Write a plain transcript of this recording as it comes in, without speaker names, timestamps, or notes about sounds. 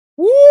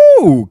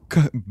Woo!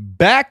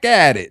 Back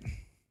at it.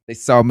 They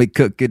saw me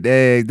cooking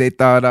eggs. They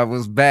thought I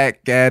was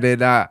back at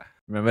it.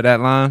 Remember that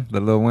line? The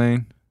Lil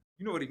Wayne?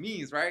 You know what he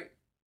means, right?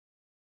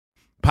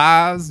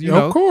 Pies, you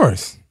know. Of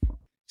course.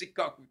 She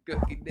caught me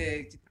cooking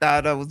eggs. She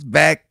thought I was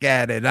back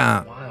at it.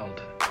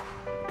 Wild.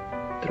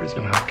 There is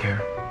no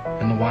healthcare.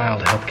 In the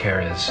wild,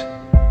 healthcare is,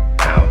 ow,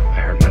 I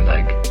hurt my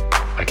leg.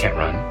 I can't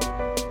run.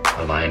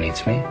 A lion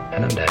eats me,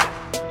 and I'm dead.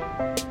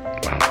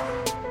 Well,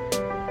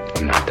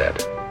 I'm not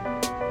dead.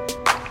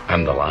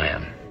 I'm the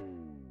lion.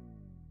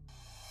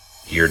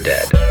 You're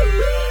dead.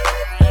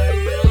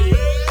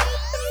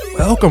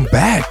 Welcome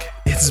back.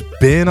 It's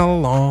been a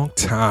long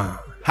time.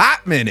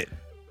 Hot minute.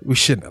 We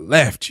shouldn't have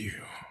left you.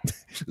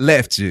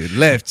 Left you.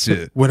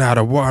 Without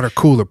a water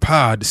cooler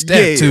pod.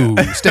 Step two.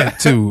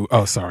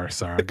 Oh, sorry.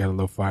 I got a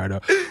little fired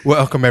up.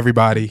 Welcome,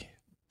 everybody,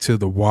 to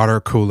the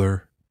Water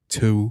Cooler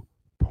 2.0.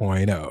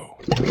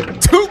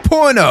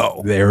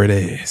 2.0. There it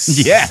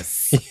is.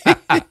 Yes.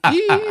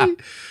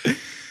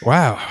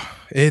 Wow.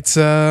 It's,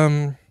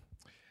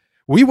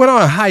 we went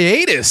on a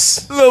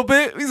hiatus. A little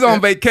bit. He's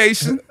on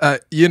vacation.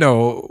 Like, isn't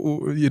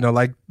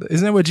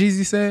that what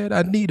Jeezy said?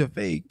 I need a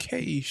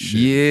vacation.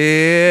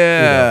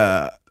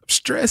 Yeah. I'm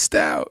stressed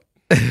out.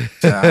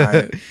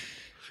 Tired.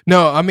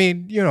 No, I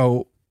mean,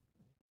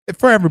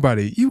 for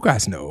everybody, you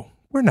guys know,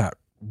 we're not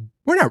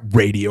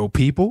radio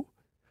people.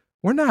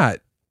 We're not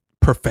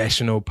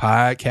professional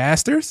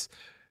podcasters.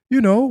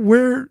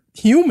 We're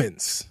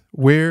humans.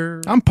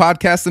 I'm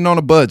podcasting on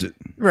a budget.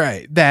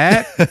 Right.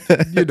 That,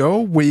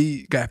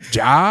 we got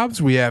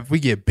jobs. We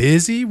get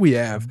busy. We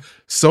have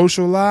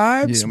social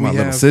lives. Yeah, my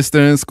little sister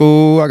in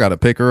school. I got to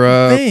pick her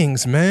up.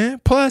 Things, man.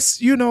 Plus,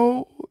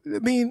 to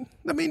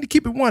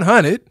keep it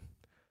 100,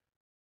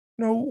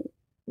 the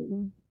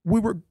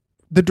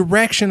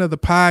direction of the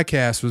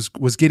podcast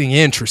was getting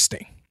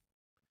interesting.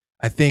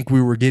 I think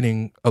we were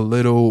getting a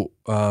little,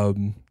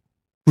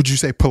 would you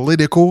say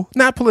political?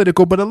 Not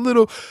political, but a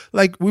little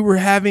like we were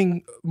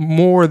having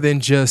more than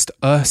just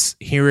us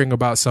hearing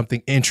about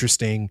something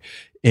interesting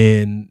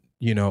in,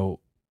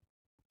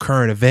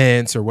 current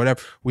events or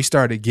whatever. We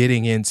started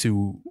getting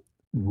into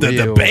the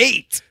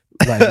debate,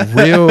 like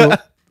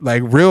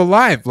real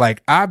life.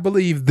 Like, I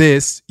believe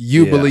this,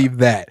 you believe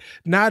that.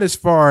 Not as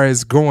far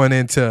as going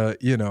into,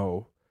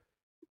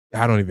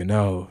 I don't even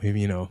know,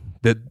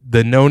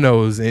 the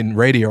no-nos in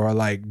radio are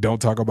like,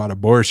 don't talk about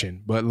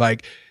abortion, but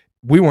like,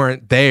 we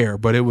weren't there,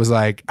 but it was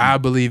like, I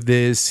believe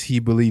this, he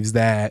believes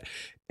that.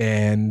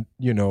 And,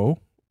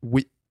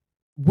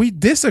 we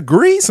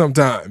disagree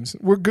sometimes.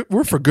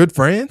 We're for good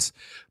friends,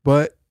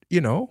 but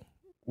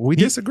we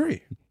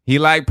disagree. He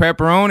like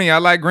pepperoni, I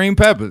like green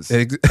peppers.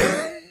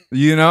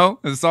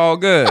 It's all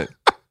good.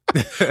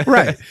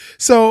 Right.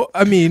 So,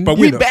 I mean, but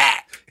we back.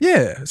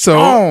 Yeah.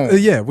 So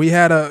we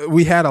had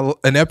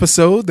an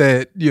episode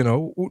that,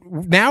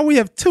 now we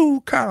have two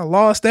kind of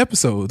lost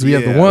episodes. We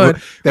have the one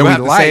that we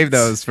have liked. To save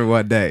those for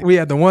one day. We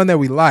had the one that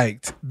we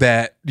liked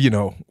that,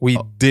 we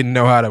didn't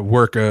know how to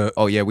work we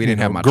didn't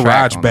have my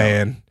garage track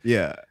band.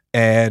 Yeah.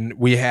 And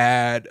we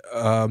had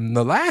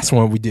the last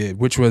one we did,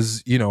 which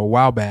was, a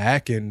while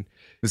back, and it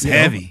was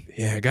heavy.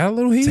 It got a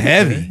little heated. It's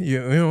heavy.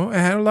 It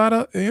had a lot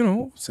of,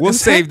 We'll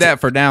save that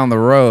for down the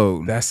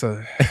road. That's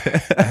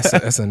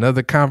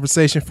another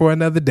conversation for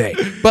another day.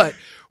 But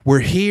we're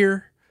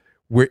here.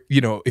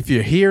 If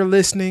you're here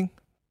listening,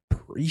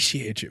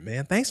 appreciate you,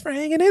 man. Thanks for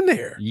hanging in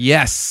there.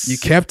 Yes. You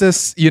kept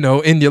us,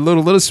 in your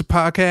little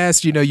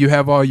podcast, you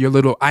have all your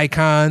little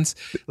icons.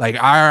 Like,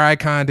 our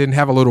icon didn't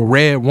have a little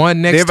red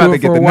one next to it. They're about to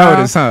get the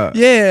notice, huh?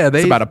 Yeah.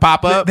 It's about to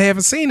pop up. They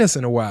haven't seen us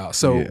in a while.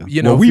 So,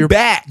 we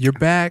back. You're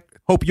back.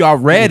 Hope y'all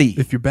ready.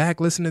 If you're back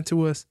listening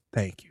to us,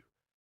 thank you.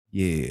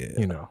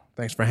 Yeah.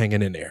 Thanks for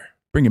hanging in there.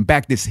 Bringing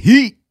back this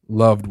heat.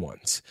 Loved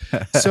ones.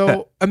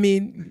 So, I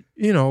mean,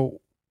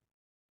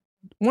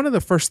 one of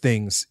the first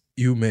things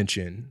you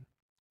mentioned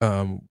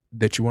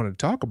that you wanted to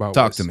talk about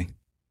was to me.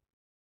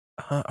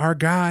 Our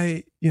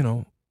guy,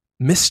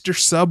 Mr.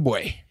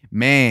 Subway.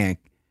 Man,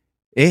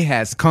 it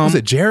has come Was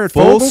it Jared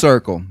full Fogle?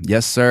 circle.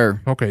 Yes,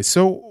 sir. Okay,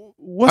 so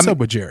what's up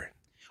with Jared?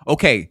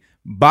 Okay,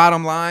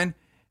 bottom line,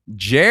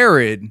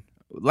 Jared,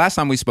 last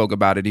time we spoke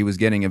about it, he was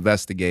getting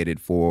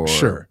investigated for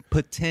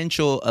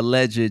potential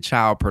alleged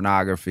child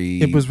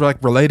pornography. It was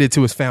like related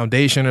to his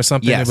foundation or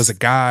something. Yes. It was a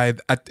guy,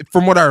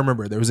 from what I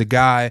remember, there was a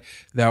guy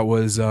that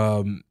was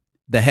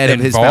the head of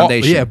his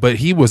foundation. Yeah, but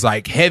he was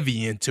like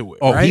heavy into it.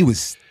 Oh, right? he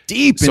was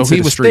deep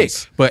into the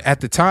streets. Thick. But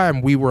at the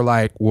time, we were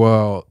like,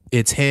 well,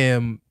 it's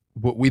him.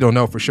 But we don't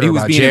know for sure. He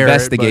was about being Jared,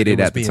 investigated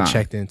but it was at the being time.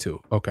 Checked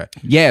into. Okay.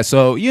 Yeah.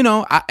 So,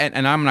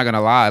 and I'm not going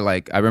to lie.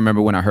 Like, I remember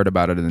when I heard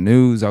about it in the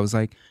news, I was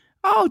like,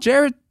 oh,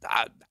 Jared,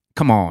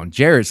 come on.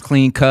 Jared's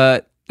clean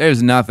cut.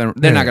 There's nothing.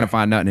 They're not going to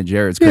find nothing in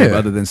Jared's crib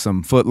other than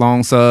some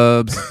foot-long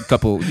subs, a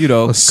couple,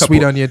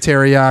 sweet onion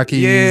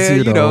teriyaki.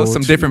 Yeah,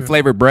 some different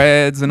flavored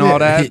breads and all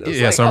that.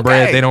 Yeah, like, some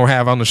bread they don't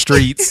have on the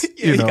streets.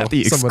 You got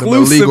the some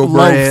exclusive of the illegal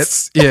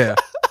breads. Yeah.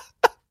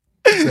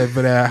 Except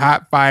for that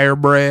hot fire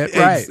bread.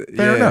 Right.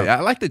 Fair enough. I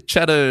like the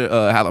cheddar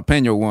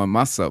jalapeno one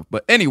myself.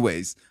 But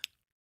anyways,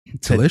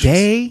 Delicious.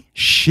 Today,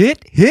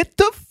 shit hit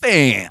the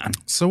fan.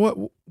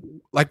 So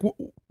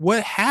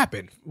what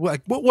happened?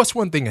 What's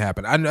one thing that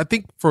happened? I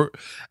think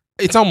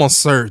it's almost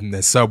certain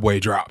that Subway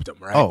dropped them,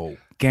 right? Oh,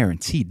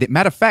 guaranteed.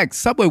 Matter of fact,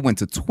 Subway went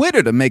to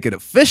Twitter to make it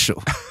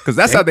official because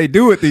that's how they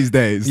do it these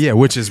days. Yeah,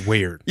 which is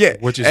weird. Yeah,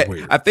 which is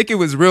weird. I think it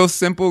was real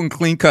simple and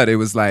clean cut. It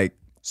was like,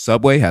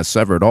 Subway has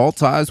severed all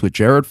ties with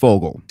Jared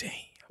Fogle. Damn.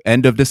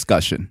 End of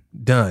discussion.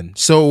 Done.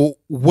 So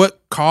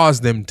what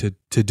caused them to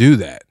do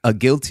that? A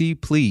guilty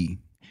plea.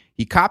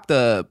 He copped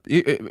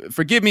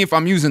forgive me if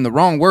I'm using the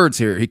wrong words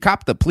here. He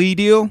copped the plea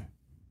deal.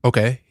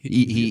 Okay.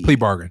 He plea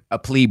bargain. A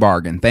plea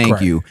bargain.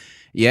 Thank you.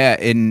 Yeah.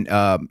 In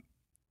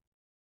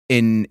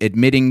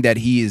admitting that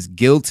he is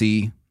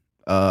guilty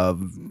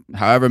of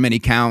however many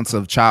counts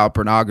of child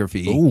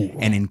pornography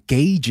and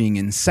engaging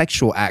in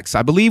sexual acts,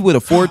 I believe, with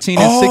a 14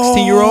 and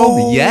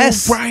 16-year-old.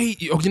 Yes.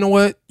 Right. You know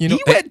what? He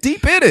went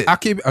deep in it. I'll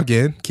keep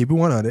it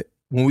 100.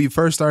 When we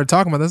first started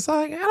talking about this,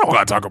 I don't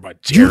want to talk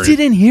about Jared. You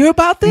didn't hear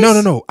about this?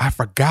 No. I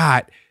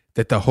forgot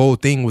that the whole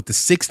thing with the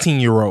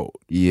 16-year-old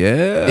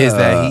is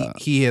that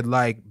he had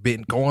like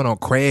been going on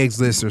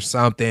Craigslist or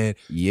something.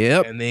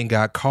 Yep. And then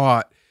got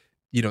caught,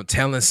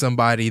 telling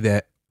somebody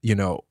that,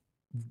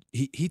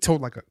 he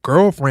told like a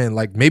girlfriend,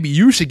 like, maybe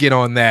you should get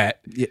on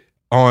that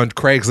on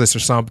Craigslist or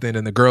something.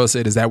 And the girl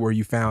said, is that where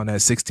you found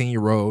that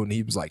 16-year-old? And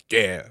he was like,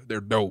 yeah,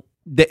 they're dope.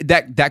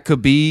 That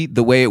could be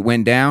the way it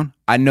went down.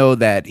 I know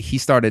that he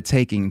started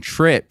taking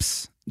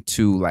trips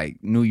to like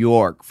New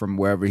York from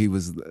wherever he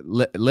was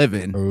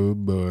living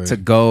to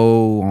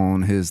go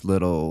on his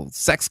little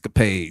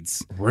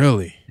sexcapades.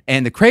 Really?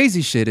 And the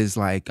crazy shit is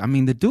like, I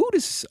mean, the dude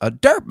is a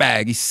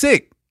dirtbag. He's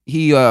sick.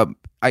 He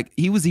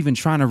was even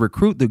trying to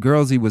recruit the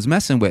girls he was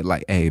messing with.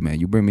 Like, hey man,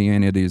 you bring me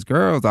any of these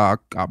girls, I'll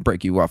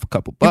break you off a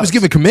couple bucks. He was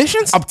giving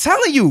commissions? I'm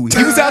telling you,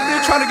 he was out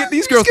there trying to get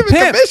these girls to giving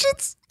pimp.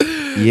 commissions?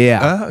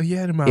 Yeah.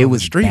 It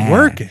was street bad.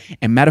 working.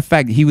 And matter of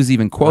fact, he was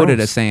even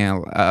quoted as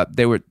saying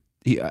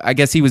I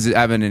guess he was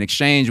having an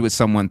exchange with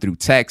someone through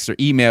text or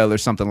email or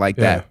something like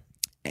that.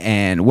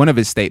 And one of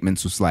his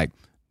statements was like,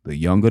 the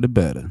younger the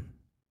better.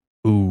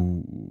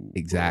 Ooh.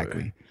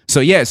 Exactly.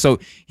 Boy. So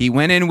he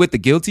went in with the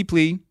guilty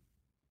plea.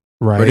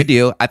 Right. For the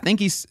deal. I think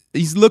he's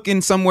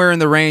looking somewhere in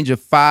the range of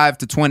 5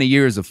 to 20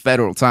 years of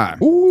federal time.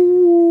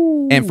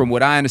 Ooh. And from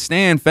what I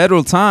understand,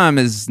 federal time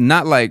is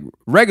not like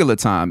regular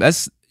time.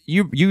 That's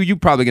you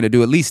probably going to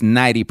do at least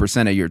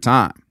 90% of your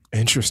time.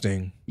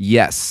 Interesting.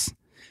 Yes.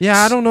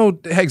 Yeah, I don't know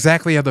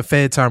exactly how the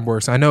Fed time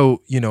works. I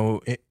know,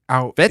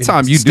 out Fed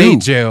time in state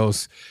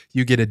jails,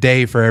 you get a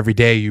day for every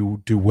day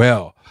you do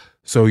well.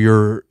 So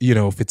you're,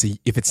 if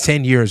it's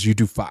 10 years, you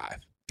do 5.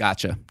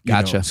 Gotcha.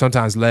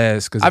 Sometimes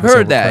less because I've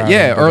heard that.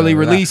 Yeah, early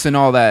release and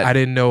all that. I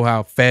didn't know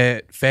how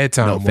Fed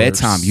time works. Fed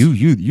time,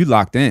 you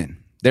locked in.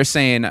 They're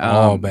saying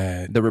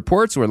bad. The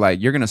reports were like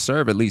you're going to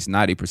serve at least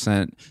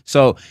 90%.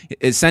 So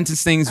it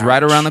sentencing's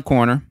right around the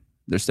corner.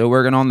 They're still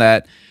working on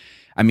that.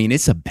 I mean,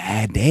 it's a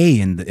bad day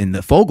in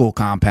the Fogle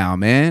compound,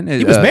 man.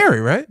 He was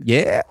married, right?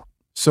 Yeah.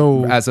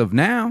 So as of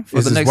now, for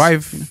is the his next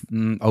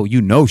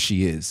wife?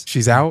 She is.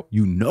 She's out.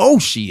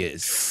 She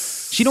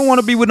is. She don't want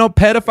to be with no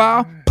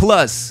pedophile.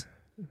 Plus,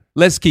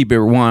 let's keep it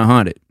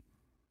 100.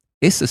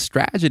 It's a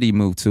strategy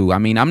move too. I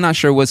mean, I'm not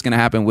sure what's going to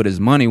happen with his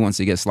money once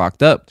he gets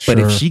locked up. But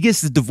if she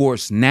gets the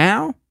divorce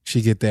now,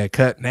 she get that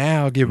cut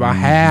now. Give by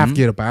half.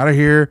 Get up out of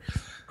here.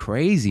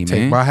 Crazy, man.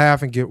 Take by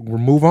half and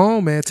move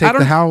on, man. Take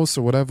the house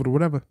or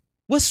whatever.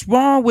 What's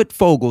wrong with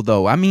Fogle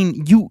though? I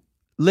mean,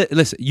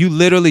 listen. You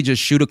literally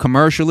just shoot a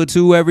commercial or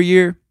two every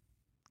year,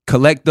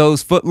 collect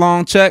those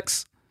foot-long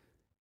checks,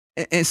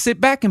 and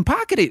sit back and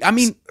pocket it. I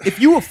mean, if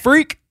you a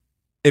freak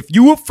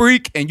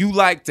and you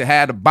like to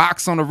have a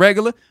box on a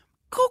regular,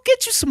 go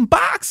get you some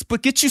box,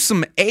 but get you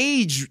some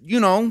age,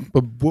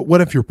 But what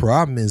if your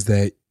problem is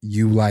that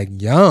you like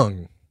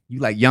young? You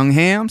like young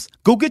hams?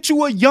 Go get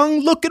you a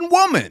young-looking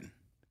woman.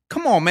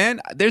 Come on, man.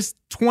 There's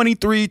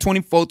 23,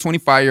 24,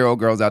 25-year-old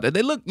girls out there.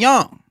 They look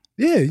young.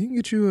 Yeah, you can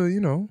get you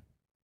a,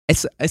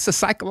 It's a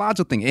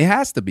psychological thing. It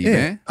has to be,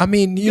 man. I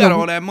mean, you got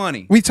all that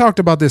money. We talked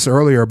about this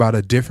earlier about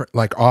a different,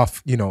 like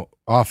off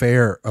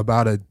air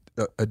about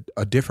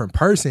a different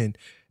person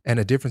and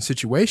a different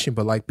situation.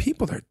 But like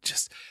people are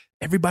just,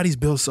 everybody's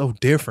built so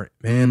different,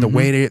 man. The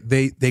way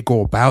they go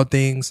about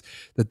things,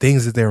 the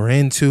things that they're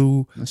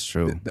into. That's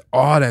true.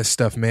 All that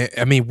stuff, man.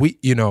 I mean,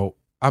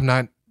 I'm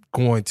not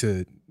going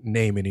to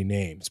name any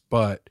names,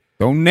 but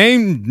don't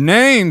name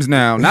names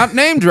now. Not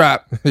name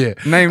drop. Yeah,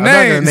 name names. I'm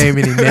not gonna name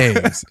any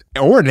names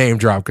or name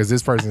drop because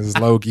this person is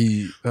low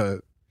key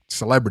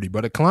celebrity,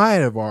 but a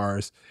client of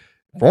ours,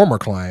 former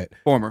client,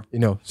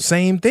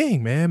 same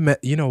thing, man.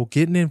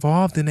 Getting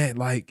involved in that,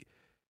 like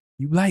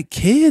you like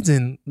kids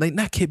and like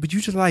not kid, but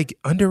you just like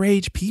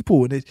underage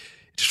people, and it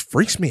just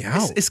freaks me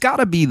out. It's got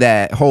to be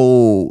that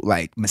whole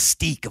like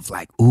mystique of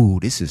like, ooh,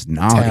 this is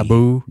naughty,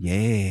 taboo.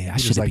 Yeah, I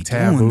should like be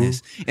doing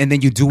this, and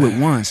then you do it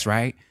once,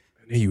 right?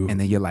 And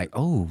then you're like,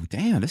 oh,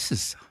 damn, this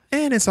is.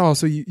 And it's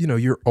also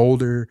you're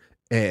older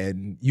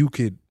and you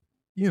could,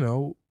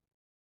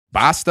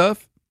 buy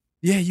stuff.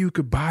 Yeah, you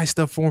could buy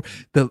stuff for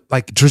him.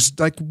 I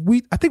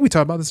think we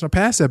talked about this in a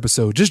past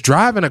episode. Just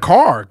driving a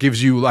car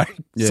gives you like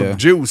some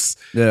juice.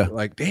 Yeah.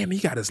 Like, damn, he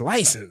got his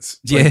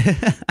license. Yeah.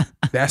 Like,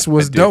 that's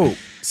what's dope.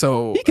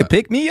 So he could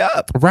pick me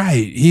up.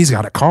 Right. He's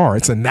got a car.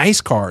 It's a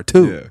nice car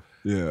too.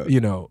 Yeah. You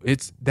know,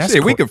 that's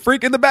shit, we could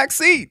freak in the back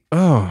seat.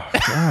 Oh,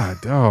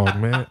 God, dog,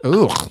 man.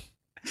 Ugh.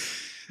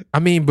 I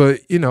mean,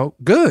 but you know,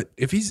 good.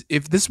 If this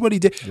is what he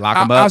did, lock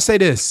him up. I'll say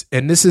this,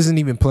 and this isn't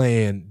even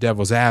playing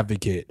devil's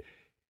advocate.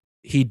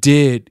 He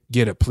did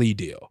get a plea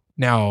deal.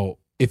 Now,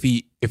 if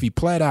he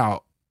pled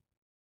out,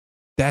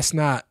 that's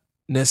not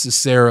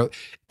necessarily,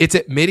 it's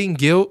admitting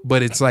guilt,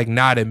 but it's like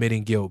not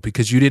admitting guilt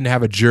because you didn't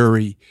have a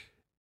jury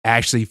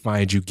actually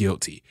find you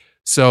guilty.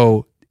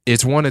 So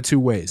it's one of two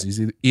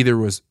ways. Either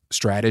was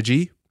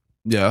strategy.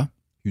 Yeah.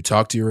 You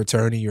talk to your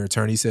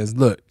attorney says,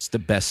 look, it's the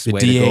best the way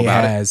DA to go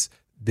about has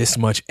this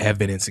much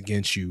evidence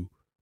against you.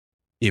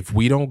 If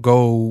we don't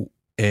go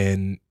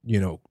and, you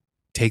know,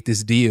 take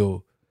this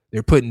deal,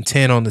 they're putting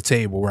 10 on the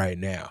table right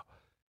now.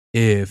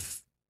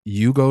 If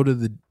you go to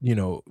the, you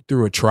know,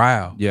 through a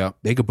trial,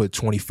 they could put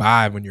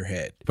 25 on your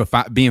head for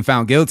being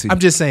found guilty. I'm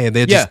just saying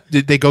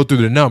they go through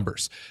the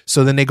numbers.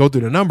 So then they go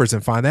through the numbers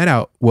and find that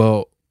out.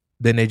 Well,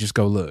 then they just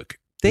go, look,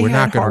 we're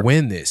not going to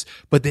win this.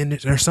 But then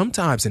there's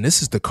sometimes, and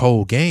this is the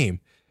cold game,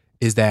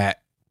 is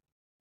that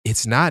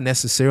it's not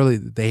necessarily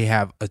that they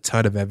have a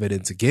ton of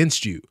evidence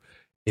against you.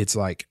 It's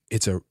like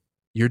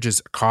you're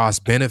just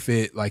cost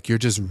benefit, like you're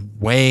just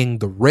weighing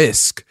the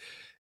risk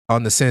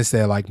on the sense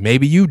that like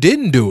maybe you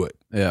didn't do it.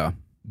 Yeah.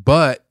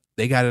 But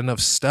they got enough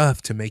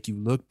stuff to make you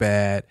look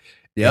bad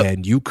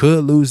and you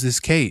could lose this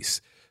case.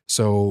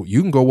 So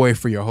you can go away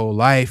for your whole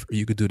life or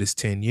you could do this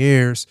 10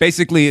 years.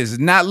 Basically, it's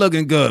not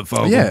looking good,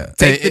 folks. Yeah.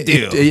 Take the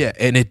deal.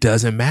 And it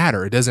doesn't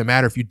matter. It doesn't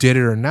matter if you did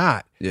it or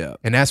not. Yeah.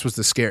 And that's what's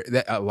the scare.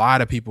 A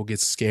lot of people get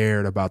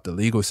scared about the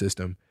legal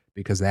system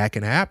because that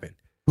can happen.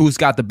 Who's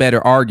got the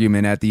better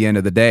argument at the end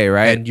of the day,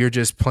 right? And you're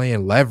just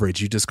playing leverage.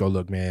 You just go,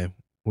 look, man,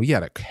 we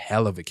got a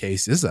hell of a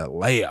case. This is a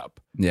layup.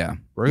 Yeah.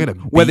 We're gonna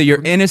whether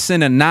you're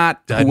innocent or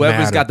not,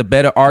 whoever's got the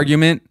better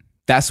argument,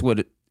 that's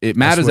what it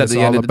matters at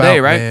the end of the day,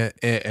 right? Man.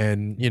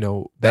 And you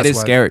know, that is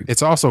scary.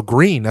 It's also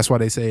green. That's why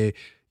they say,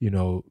 you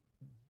know,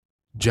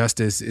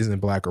 justice isn't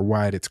black or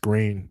white, it's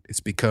green. It's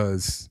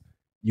because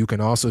you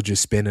can also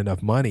just spend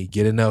enough money,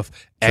 get enough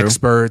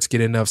experts, get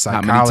enough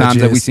psychologists. How many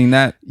times have we seen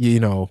that? You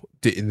know,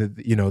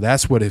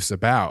 that's what it's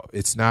about.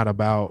 It's not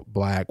about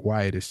black,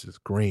 white. It's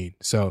just green.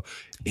 So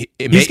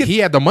he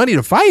had the money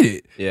to fight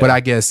it, but I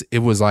guess it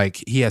was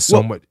like he has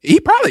so much. He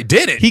probably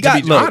did it. He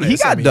got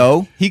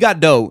dough. He got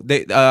dough.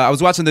 I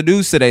was watching the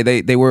news today.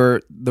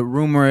 The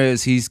rumor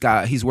is he's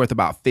worth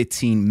about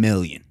 $15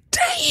 million.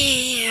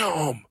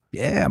 Damn.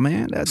 Yeah,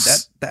 man.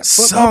 That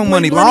football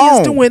money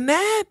long. Is doing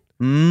that.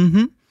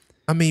 Mm-hmm.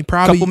 I mean,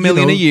 probably a couple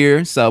million a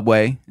year,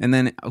 Subway, and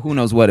then who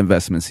knows what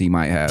investments he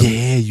might have.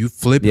 Yeah, you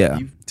flip it. Yeah,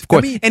 of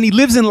course. And he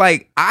lives in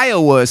like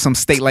Iowa or some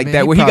state like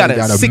that where he got a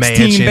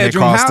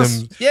 16-bedroom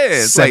house. Yeah,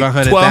 it's like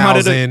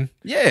 $1,200.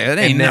 Yeah, it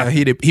ain't now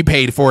he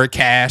paid for it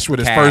cash with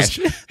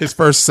his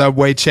first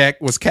Subway check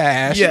was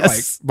cash.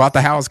 Yes, like, bought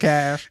the house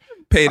cash.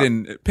 Paid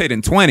in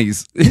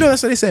 20s. You know,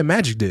 that's what they said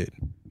Magic did.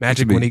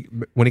 Magic when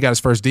he got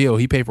his first deal,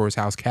 he paid for his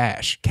house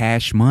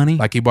cash money.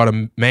 Like he bought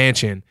a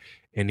mansion.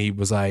 And he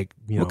was like,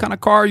 what kind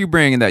of car are you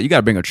bringing that? You got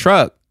to bring a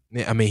truck.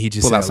 I mean, he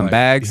just pull out some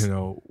bags. You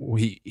know,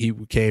 he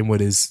came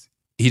with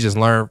he just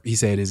learned, he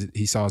said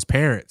he saw his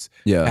parents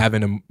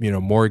having a,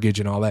 mortgage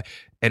and all that.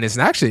 And it's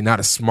actually not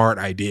a smart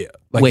idea.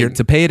 Like wait,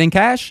 to pay it in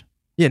cash?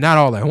 Yeah, not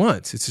all at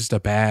once. It's just a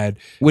bad.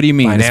 What do you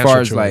mean? As far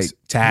as like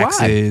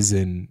taxes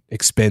and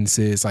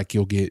expenses, like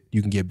you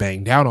can get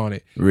banged out on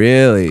it.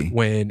 Really?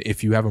 When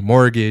if you have a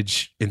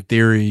mortgage, in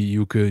theory,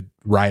 you could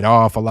write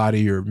off a lot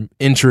of your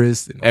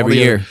interest and every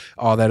year,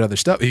 all that other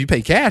stuff. If you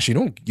pay cash, you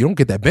don't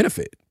get that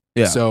benefit.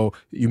 Yeah. So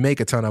you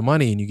make a ton of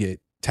money and you get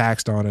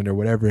taxed on it or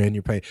whatever, and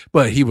you pay.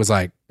 But he was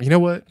like, you know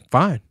what?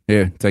 Fine.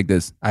 Here, take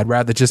this. I'd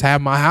rather just have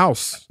my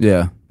house.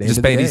 Yeah.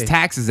 Just pay these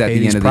taxes at the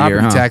end of the year.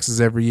 Property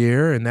taxes every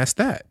year, and that's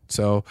that.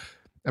 So,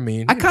 I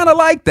mean, I kind of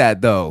like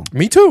that though.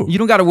 Me too. You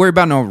don't got to worry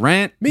about no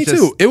rent. Me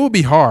too. It would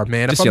be hard,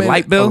 man. Just your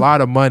light bill. A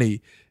lot of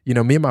money. You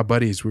know, me and my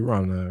buddies, we were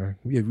on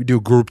we do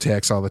group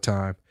text all the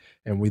time,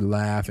 and we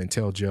laugh and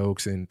tell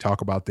jokes and talk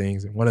about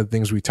things. And one of the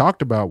things we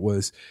talked about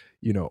was,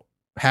 you know,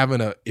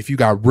 if you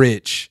got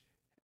rich.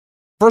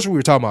 First, we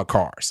were talking about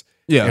cars.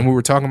 Yeah. And we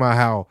were talking about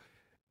how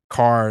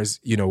cars,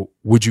 you know,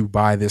 would you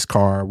buy this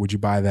car? Would you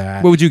buy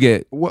that? What would you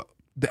get? Well,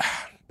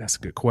 that's a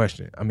good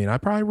question. I mean,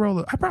 I'd probably roll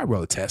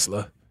a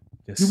Tesla.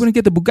 You wouldn't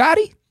get the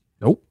Bugatti?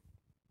 Nope.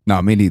 No,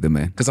 me neither,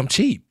 man. Because I'm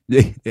cheap.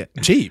 Yeah.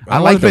 Cheap. I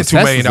like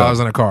 $2 million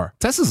on a car.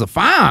 Teslas are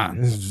fine.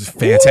 It's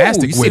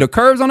fantastic. Ooh, you see the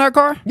curves on that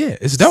car? Yeah,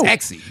 it's dope.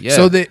 Sexy. Yeah.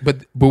 So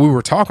but we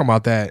were talking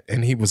about that,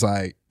 and he was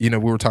like, you know,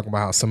 we were talking about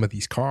how some of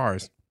these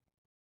cars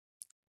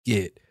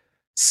get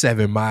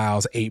 7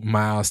 miles, 8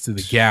 miles to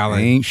the gallon.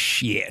 Ain't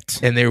shit.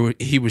 And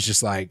he was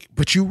just like,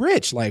 but you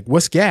rich. Like,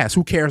 what's gas?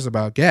 Who cares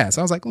about gas?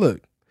 I was like,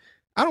 look,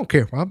 I don't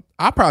care.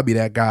 I'll probably be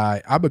that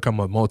guy. I become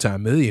a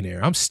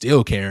multimillionaire. I'm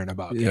still caring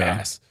about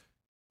gas.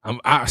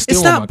 I still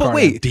It's want not- my but car to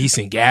wait. have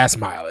decent gas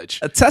mileage.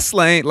 A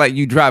Tesla ain't like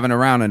you driving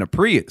around in a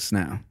Prius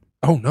now.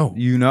 Oh no.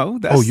 You know?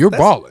 You're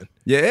balling.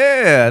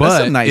 Yeah, But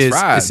that's a nice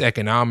ride. it's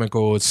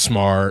economical. It's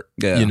smart.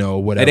 Yeah. You know,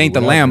 whatever. It ain't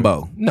the whatever.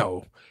 Lambo.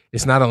 No,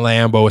 it's not a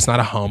Lambo. It's not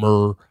a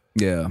Hummer.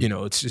 Yeah. You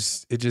know, it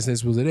just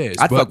is what it is.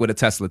 I'd But fuck with a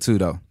Tesla too,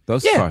 though.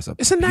 Those yeah, cars are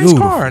it's a nice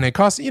beautiful. car, and it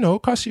costs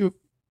you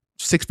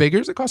 6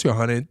 figures. It costs you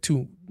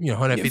 150.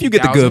 If you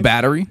get the good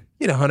battery.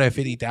 you get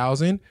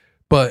 150,000.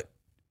 But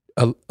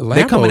a They're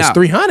Lambo coming is out.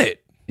 300.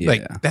 Yeah.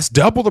 Like that's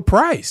double the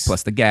price.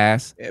 Plus the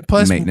gas,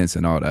 Plus maintenance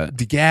and all that.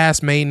 the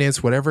gas,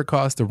 maintenance, whatever it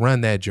costs to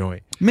run that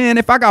joint. Man,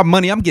 if I got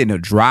money, I'm getting a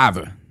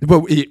driver.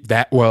 But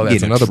that's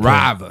Getting a another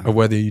driver. point of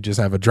whether you just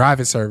have a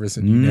driving service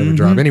and you never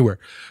drive anywhere.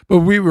 But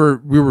we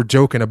were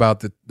joking about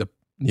the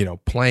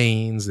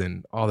planes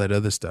and all that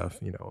other stuff.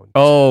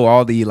 Oh,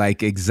 all the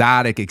like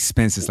exotic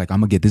expenses. Like I'm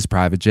gonna get this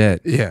private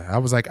jet. Yeah, I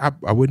was like, I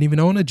wouldn't even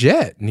own a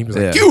jet, and he was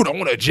like, Yeah. "You'd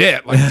own a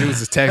jet." Like,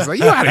 dude's text like,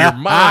 "You out of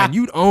your mind?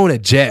 You'd own a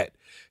jet."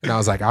 And I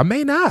was like, "I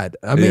may not.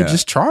 I may Yeah.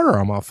 just charter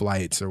on my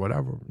flights or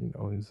whatever."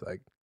 He's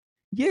like,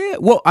 Yeah.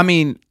 Well, I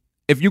mean,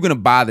 if you're gonna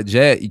buy the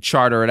jet, you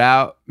charter it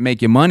out,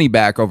 make your money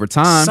back over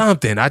time.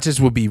 something. I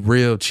just would be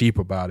real cheap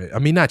about it. I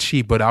mean, not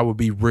cheap, but I would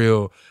be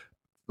real.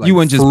 Like, You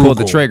wouldn't just pull the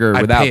frugal. trigger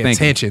I'd without pay thinking.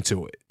 attention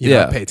to it.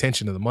 Yeah. I'd pay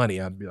attention to the money.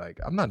 I'd be like,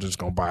 I'm not just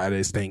gonna buy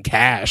this thing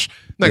cash.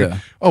 Like, Yeah.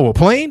 oh, a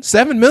plane,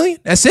 $7 million.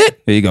 That's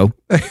it. Here you go.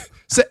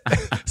 Say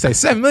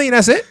 $7 million.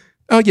 That's it.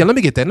 Oh yeah, let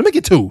me get that. Let me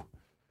get 2.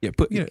 Yeah.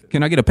 Yeah.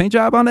 Can I get a paint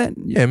job on that?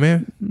 Yeah,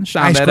 man.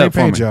 Shine Ice that cream up for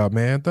paint me. job,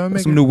 man.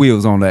 Put some new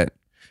wheels on that.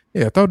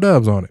 Throw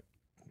dubs on it.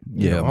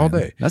 Yeah, all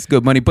man. day. That's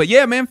good money. But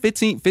yeah, man,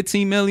 15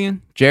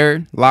 million.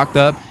 Jared locked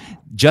up.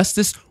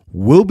 Justice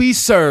will be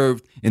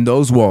served in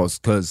those walls.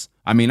 Cause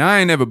I mean, I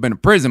ain't never been to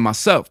prison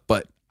myself,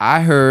 but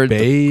I heard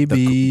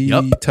Baby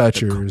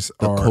touchers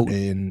the are coat.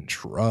 in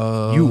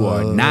trouble. You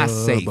are not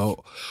safe.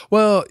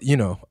 Well,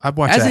 I've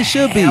watched As a it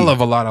should be. hell of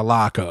a lot of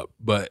lockup,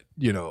 but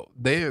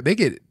they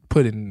get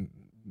put in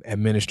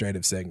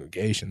administrative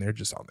segregation. They're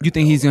just on. You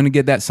think he's gonna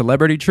get that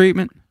celebrity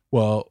treatment?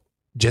 Well,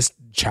 just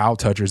child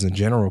touchers in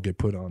general get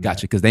put on.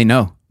 Gotcha, because they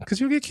know Because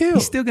you'll get killed.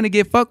 he's still gonna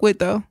get fucked with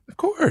though. of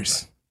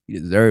course. He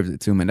deserves it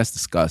too, man. That's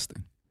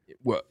disgusting.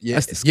 Well, yeah,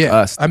 That's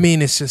disgusting. I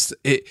mean, it's just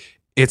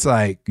It's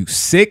like You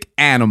sick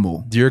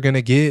animal. you're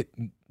gonna get.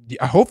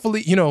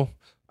 Hopefully,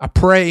 I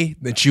pray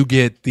that you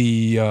get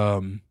the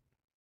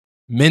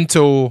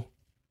mental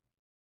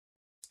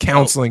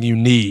counseling you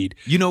need.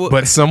 You know what?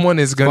 But someone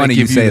is going funny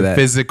to you give say you the that.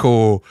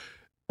 physical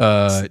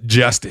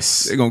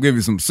justice. They're gonna give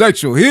you some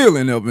sexual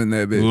healing up in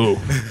that bitch. Ooh.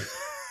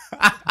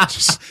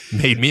 Just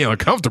made me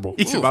uncomfortable.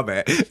 Ooh. My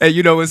bad. And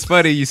you know what's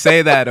funny? You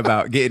say that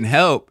about getting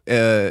help.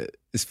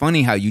 It's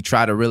funny how you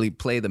try to really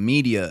play the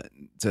media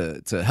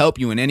to help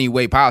you in any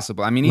way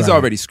possible. I mean, he's Right.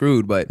 already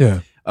screwed, but Yeah.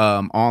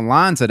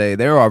 online today,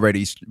 they're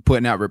already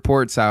putting out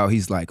reports how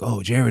he's like,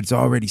 oh, Jared's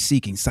already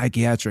seeking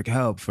psychiatric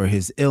help for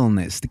his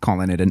illness. They're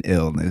calling it an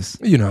illness.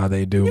 You know how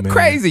they do, You're man.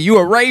 crazy. You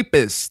a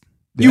rapist.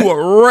 Yeah. You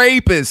a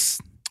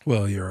rapist.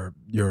 Well, you're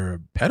a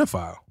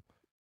pedophile.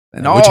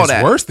 And which all is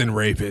that. worse than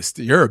rapist.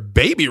 You're a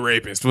baby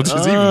rapist, which is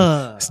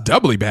it's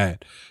doubly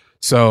bad.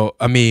 So,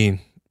 I mean,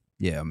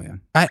 Yeah,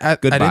 man. I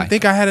Goodbye. didn't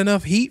think I had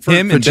enough heat for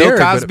Him for and Bill Jared,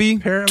 but Cosby?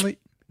 apparently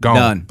gone.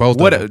 Done. Both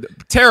What of a them.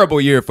 terrible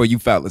year for you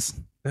fellas.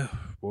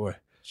 Boy.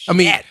 I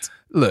mean,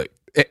 look,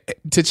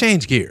 to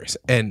change gears,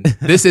 and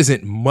this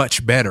isn't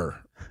much better.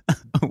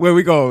 Where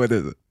we going with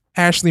this?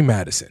 Ashley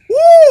Madison.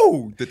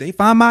 Woo! Did they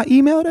find my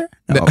email there?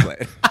 No, I'm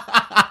playing.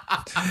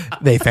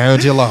 They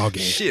found your login.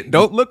 Shit,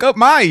 don't look up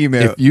my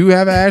email. If you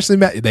have Ashley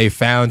Madison, they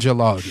found your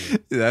login.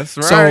 That's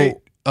right.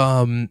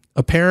 So,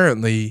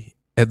 apparently,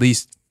 at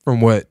least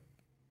from what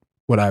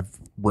I've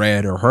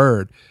read or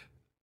heard,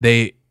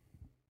 they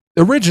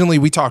originally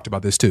we talked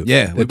about this too.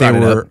 Yeah, we that they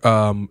brought it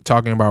were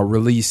talking about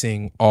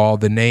releasing all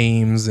the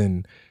names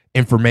and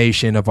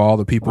information of all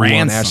the people who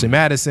Ransom. on Ashley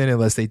Madison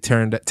unless they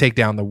take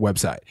down the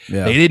website.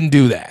 Yeah. They didn't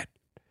do that.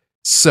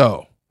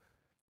 So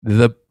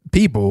the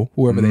people,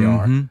 whoever they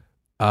are,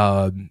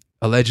 Mhm.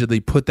 allegedly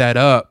put that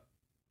up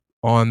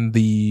on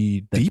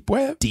the deep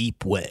web.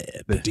 Deep web.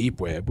 The deep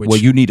web, which Well,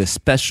 you need a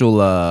special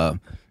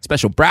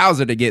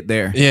browser to get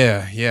there.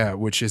 yeah,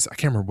 which is I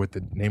can't remember what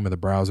the name of the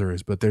browser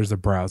is, but there's a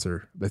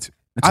browser that's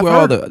That's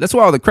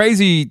where all the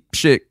crazy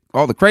shit,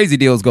 all the crazy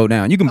deals go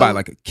down. You can buy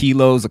like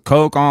kilos of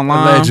coke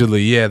online.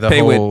 allegedly, yeah, the Pay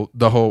whole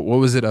what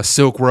was it? A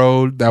Silk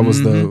Road. That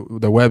was the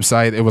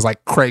website. It was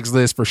like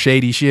Craigslist for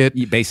shady shit.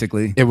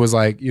 Basically, It was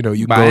like you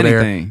can Buy go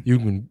anything. there.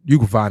 You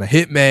can find a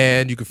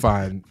hitman. You can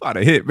find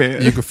a hit,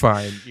 man. you can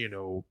find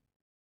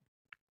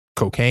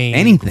cocaine.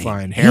 Anything. You can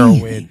find heroin.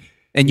 Anything.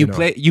 And you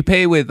you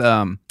pay with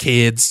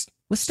Kids.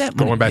 what's that?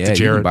 Going money? back to Yeah, you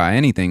Jared. can buy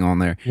anything on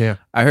there. Yeah.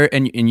 I heard,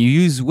 and you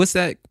use what's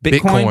that?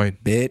 Bitcoin.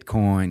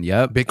 Bitcoin.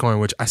 Yep. Bitcoin,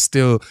 which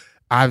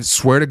I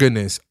swear to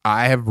goodness,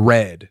 I have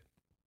read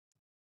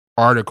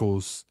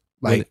articles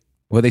like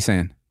What are they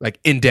saying?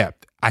 in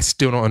depth. I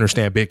still don't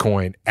understand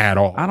Bitcoin at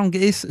all. I don't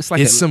get. It's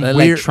like It's some weird-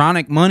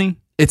 electronic money.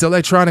 It's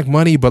electronic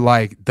money, but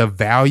like the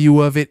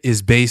value of it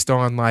is based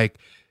on like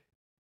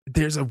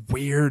there's a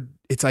weird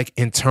it's like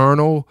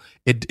internal.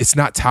 It's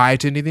not tied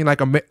to anything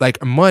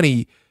like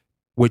money,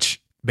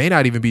 which may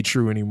not even be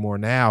true anymore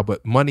now.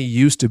 But money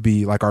used to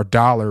be like our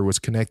dollar was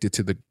connected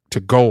to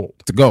gold.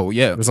 To gold,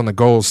 yeah. It was on the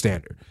gold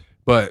standard,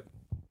 but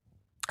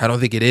I don't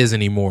think it is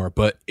anymore.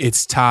 But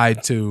it's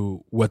tied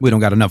to what We don't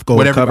got enough gold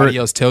what covered. everybody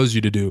else tells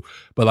you to do.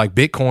 But like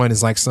Bitcoin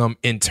is like some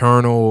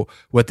internal,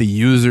 what the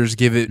users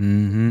give it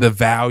the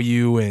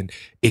value, and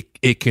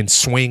it can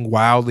swing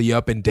wildly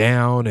up and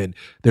down, and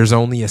there's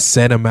only a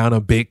set amount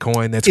of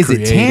Bitcoin that's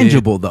created. Is it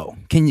tangible though?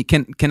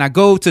 Can I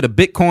go to the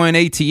Bitcoin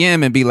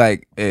ATM and be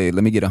like, hey,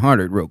 let me get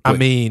 100 real quick? I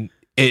mean,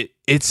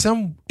 it's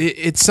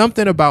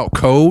something about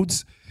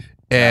codes,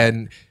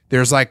 and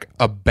there's like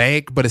a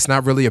bank, but it's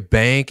not really a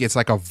bank. It's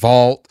like a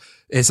vault.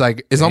 It's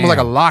almost like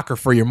a locker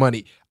for your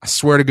money. I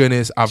swear to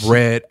goodness, I've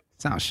read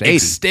Sounds shady.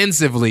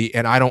 extensively,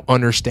 and I don't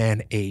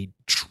understand a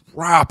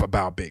drop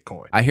about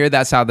Bitcoin. I hear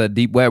that's how the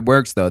deep web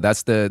works, though.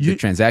 That's the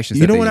transactions.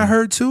 You know what I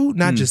heard too?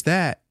 Not just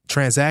that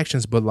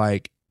transactions, but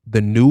like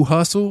the new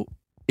hustle.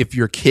 If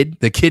you're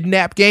the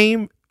kidnap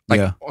game,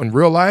 like on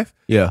real life,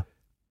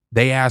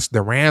 they ask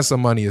the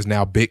ransom money is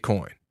now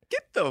Bitcoin.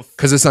 Get the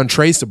because it's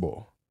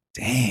untraceable.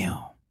 Damn.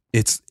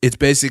 It's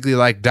basically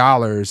like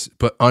dollars,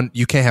 but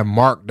you can't have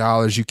marked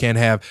dollars. You can't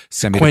have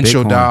Send me the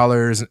sequential Bitcoin.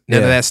 dollars.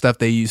 None of that stuff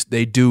they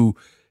do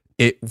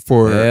it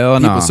for Hell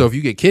people. no. So if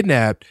you get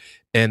kidnapped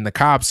and the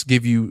cops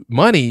give you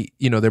money,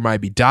 there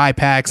might be dye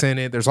packs in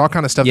it. There's all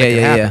kind of stuff that can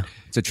happen.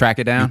 To track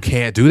it down. You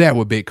can't do that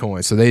with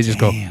Bitcoin. So they just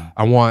go, Damn.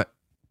 I want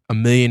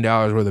 $1 million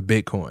worth of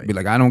Bitcoin. Be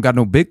like, I don't got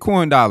no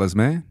Bitcoin dollars,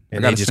 man.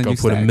 And I they gotta just send go you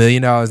put stacks. $1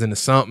 million into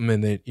something,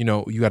 and then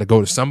you got to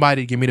go to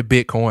somebody to give me the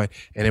Bitcoin,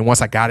 and then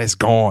once I got it, it's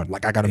gone.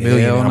 Like I got $1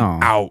 million, and I'm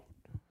no. out.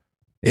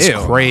 It's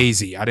Hell no.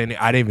 crazy. I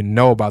didn't even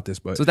know about this,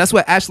 but So that's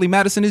what Ashley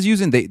Madison is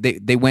using.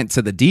 They went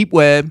to the deep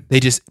web. they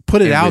just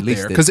put it And out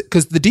released there it.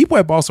 because the deep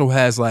web also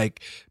has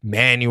like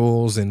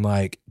manuals and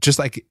like just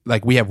like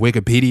we have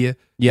Wikipedia.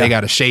 Yeah. They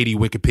got a shady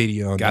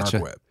Wikipedia on Gotcha.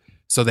 dark web.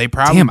 So they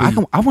probably.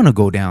 Damn, I want to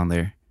go down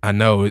there. I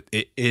know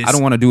it is. I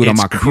don't wanna do it on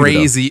it's my computer, though.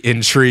 Crazy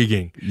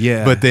intriguing.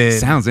 Yeah, but then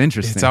sounds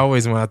interesting. It's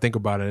always when I think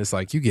about it, it's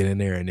like you get in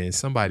there and then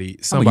somebody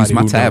I'm gonna use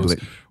my who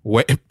tablet. knows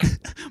what I'm gonna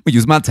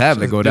use my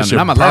tablet. Go down just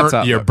there. Not my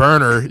laptop. your though.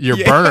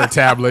 burner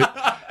tablet.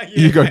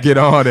 You gonna get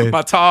on it.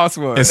 My toss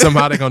one. And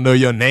somehow they're gonna know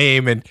your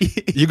name, and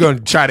you're gonna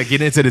try to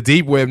get into the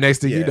deep web. Next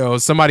thing you know,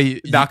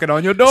 somebody knocking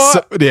on your door.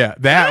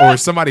 that or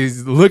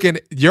somebody's looking.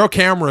 Your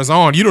camera's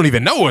on. You don't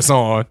even know it's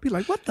on. Be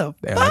like, what the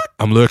They're fuck? like,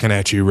 I'm looking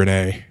at you,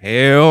 Renee,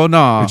 Hell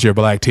no. with your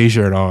black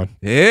T-shirt on.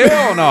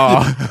 Hell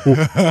no.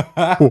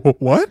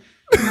 What?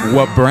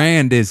 What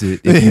brand is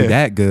it? If you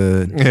that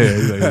good?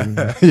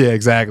 Yeah,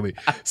 exactly.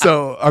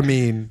 So I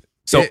mean,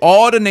 So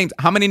all the names.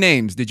 How many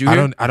names did you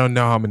hear? I don't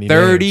know how many.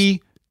 names.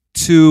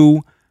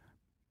 32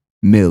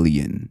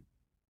 million.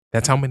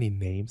 That's how many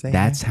names.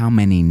 That's how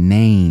many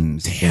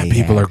names. Damn, they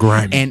people have. are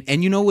grimy.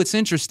 And you know what's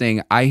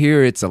interesting? I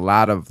hear it's a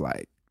lot of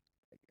like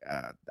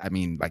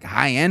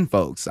high end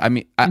folks. I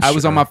mean, I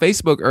was on my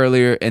Facebook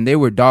earlier and they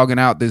were dogging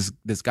out this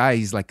guy.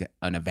 He's like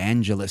an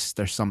evangelist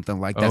or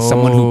something like that.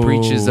 Someone who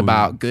preaches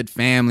about good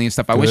family and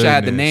stuff. I wish I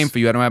had the name for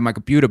you. I don't have my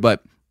computer,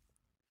 but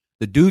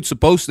the dude's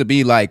supposed to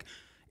be like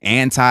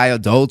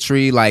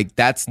anti-adultery. Like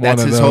that's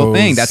his whole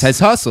thing. That's his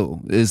hustle.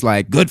 Is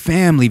like good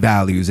family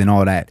values and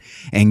all that.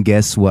 And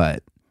guess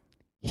what?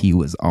 He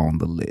was on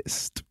the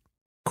list.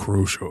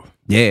 Crucial.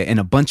 Yeah, and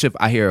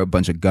I hear a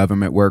bunch of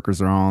government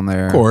workers are on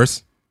there. Of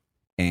course.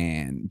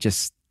 And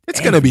just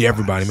It's going to be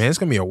everybody, man. It's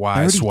going to be a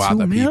wide swath of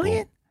 32 people.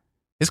 million?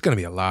 It's going to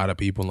be a lot of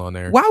people on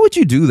there. Why would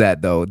you do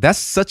that though? That's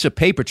such a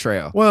paper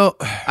trail. Well,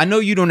 I know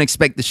you don't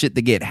expect the shit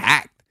to get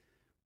hacked,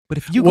 but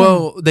if you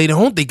they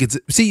don't think it's.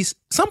 See,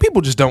 some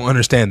people just don't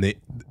understand the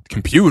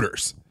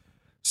computers.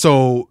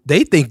 So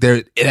they think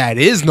that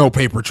is no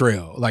paper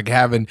trail, like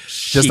having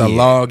just a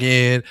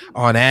login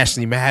on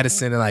Ashley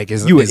Madison, and like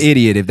an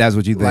idiot if that's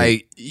what you think.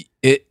 Like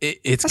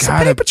it's That's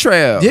kind a paper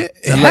trail. Yeah,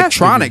 It's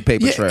electronic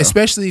paper trail.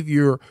 especially if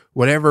you're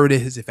whatever it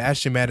is. If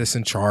Ashley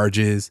Madison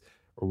charges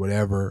or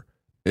whatever,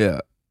 you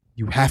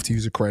have to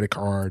use a credit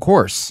card, Of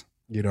course.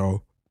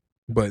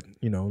 But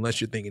unless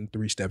you're thinking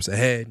 3 steps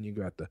ahead, and you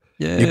got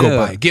you go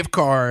buy a gift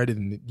card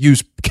and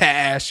use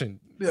cash and.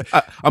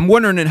 I'm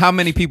wondering how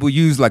many people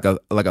use like a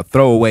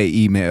throwaway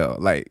email,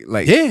 like you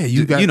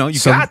got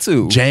got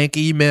to jank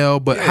email,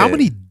 but how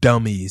many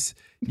dummies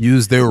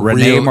use their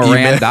real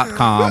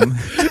ReneeMoran.com.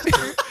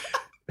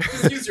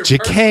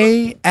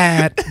 JK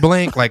at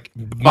blank, like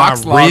my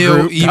Boxlaw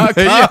real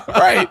email,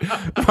 right?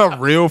 My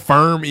real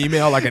firm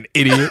email, like an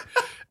idiot,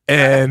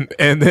 and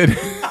then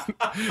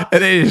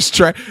they just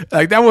try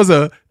like that was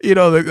a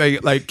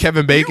like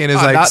Kevin Bacon is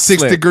like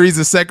 6 degrees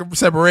of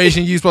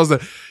separation. You're supposed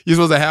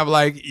to have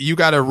like you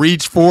got to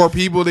reach 4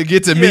 people to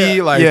get to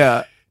me. Like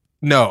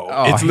no,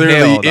 it's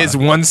literally it's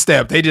one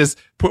step. They just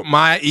put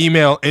my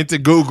email into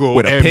Google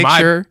with a and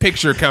picture. my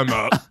picture come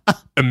up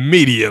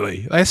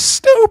immediately. That's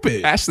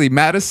stupid. Ashley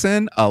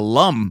Madison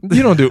alum.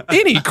 You don't do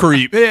any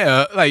creep.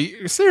 Yeah,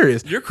 like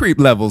serious. Your creep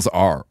levels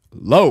are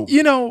low.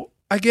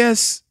 I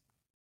guess,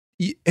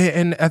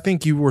 and I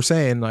think you were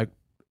saying like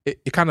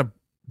it kind of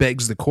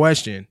begs the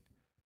question,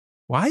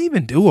 why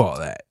even do all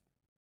that?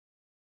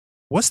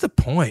 What's the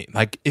point?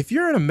 Like, if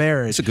you're in a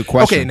marriage, It's a good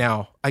question. Okay,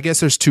 now I guess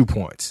there's 2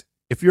 points.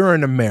 If you're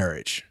in a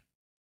marriage,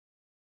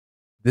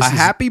 A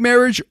happy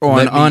marriage or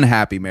an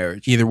unhappy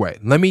marriage? either way.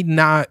 Let me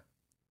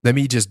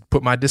just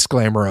put my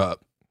disclaimer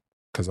up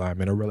because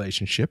I'm in a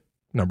relationship.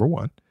 Number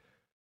one,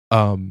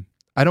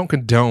 I don't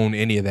condone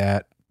any of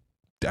that.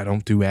 I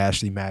don't do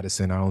Ashley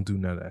Madison. I don't do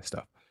none of that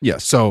stuff.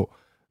 Yes. So,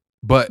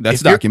 but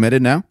That's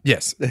documented now.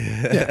 Yes.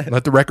 Yeah,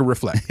 let the record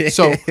reflect.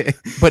 So,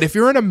 but if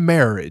you're in a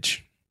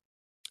marriage,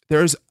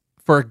 there's,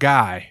 for a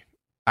guy,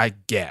 I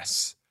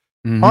guess,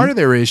 part of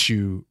their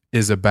issue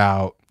is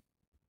about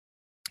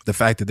the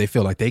fact that they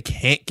feel like they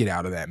can't get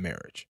out of that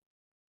marriage.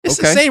 It's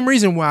the same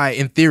reason why,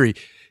 in theory,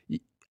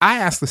 I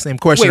ask the same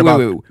question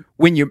wait.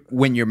 When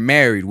you're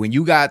married, when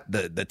you got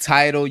the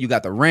title, you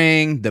got the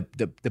ring,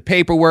 the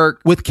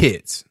paperwork with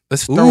kids.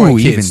 Let's throw in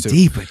kids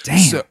even too. deeper.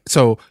 Damn.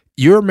 So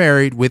you're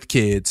married with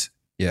kids.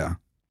 Yeah.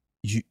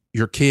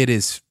 Your kid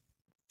is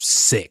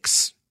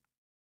 6.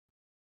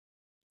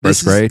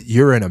 First grade.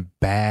 You're in a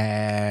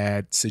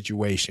bad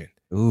situation.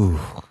 Ooh.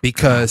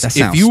 Because that if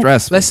sounds you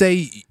stressful. let's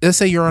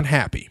say you're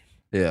unhappy.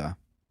 Yeah.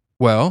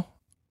 Well,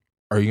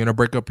 are you gonna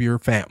break up your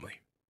family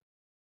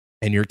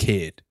and your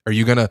kid? Are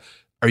you gonna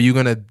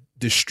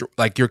destroy,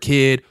 like, your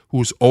kid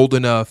who's old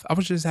enough? I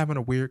was just having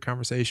a weird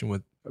conversation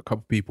with a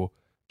couple people.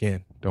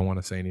 Again, don't want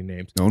to say any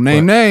names. Don't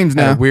name names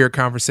now. Had a weird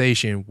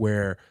conversation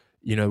where,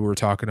 we were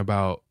talking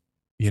about,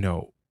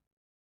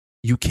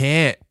 you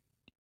can't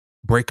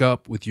break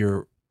up with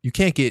you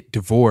can't get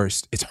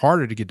divorced. It's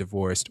harder to get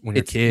divorced when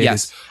your kid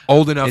is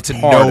old enough to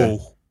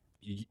know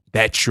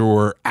that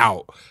you're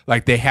out.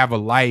 Like, they have a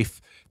life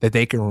that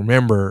they can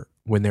remember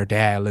when their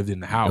dad lived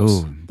in the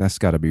house. Ooh, that's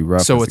got to be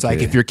rough. So it's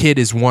like, if your kid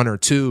is 1 or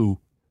 2,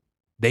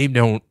 they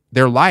don't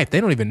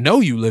even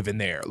know you living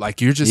there. Like,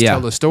 you just tell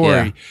the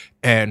story,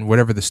 and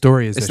whatever the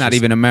story is, it's not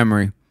even a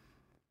memory.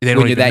 They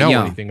don't even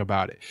know anything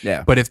about it.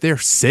 Yeah. But if they're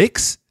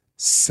 6,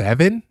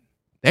 7,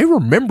 they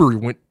remember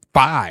when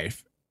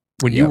 5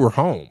 when you were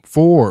home,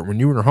 4 when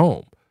you were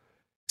home.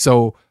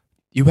 So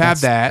you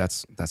have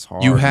that's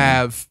hard. You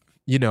have,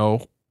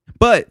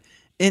 But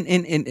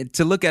in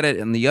to look at it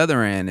on the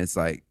other end, it's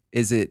like,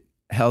 is it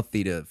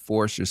healthy to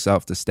force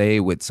yourself to stay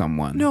with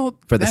someone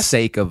for the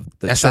sake of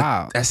the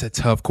child? That's a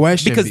tough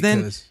question, because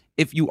then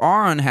if you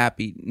are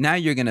unhappy, now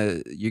you're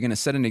gonna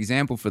set an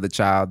example for the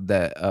child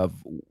that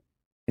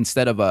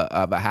instead of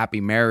a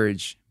happy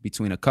marriage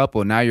between a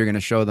couple, now you're gonna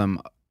show them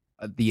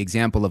the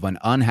example of an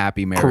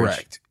unhappy marriage.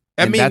 Correct.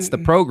 And that's the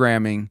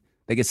programming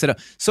that gets set up.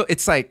 So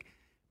it's like,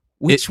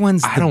 which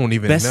one's the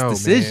best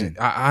decision? Man.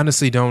 I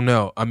honestly don't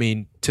know. I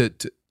mean,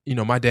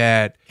 my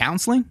dad,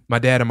 counseling. My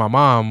dad and my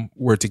mom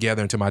were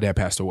together until my dad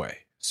passed away.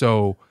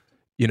 So,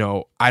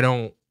 I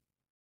don't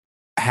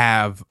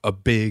have a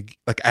big,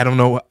 like, I don't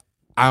know.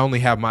 I only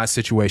have my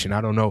situation.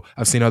 I don't know.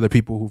 I've seen other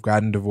people who've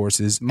gotten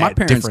divorces. My at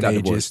parents different got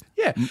ages. Divorced.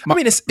 Yeah, I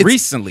mean, it's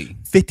recently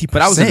 50%,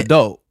 but I was an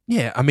adult.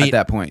 Yeah, I mean, at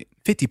that point,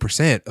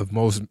 50% of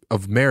most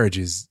of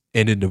marriages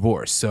end in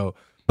divorce. So,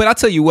 but I'll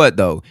tell you what,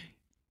 though,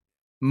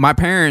 my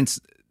parents,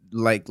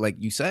 like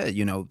you said,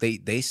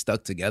 they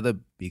stuck together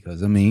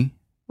because of me,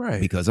 right?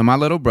 Because of my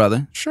little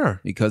brother, sure.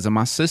 Because of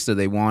my sister,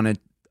 they wanted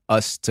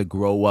us to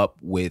grow up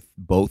with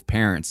both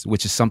parents,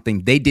 which is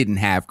something they didn't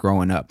have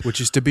growing up, which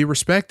is to be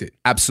respected.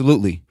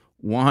 Absolutely.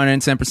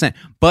 110%.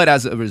 But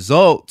as a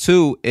result,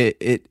 too,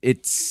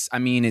 it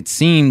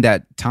seemed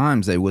at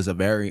times it was a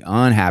very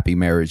unhappy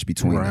marriage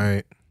between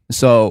them.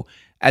 So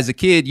as a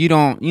kid, you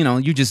don't,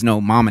 you just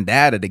know mom and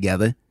dad are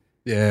together.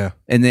 Yeah.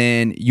 And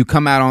then you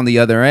come out on the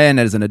other end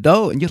as an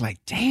adult and you're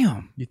like,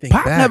 damn, you think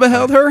Pop back, never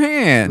held her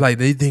hand. Like,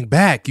 they think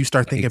back. You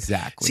start thinking.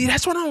 Exactly. See,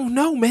 that's what I don't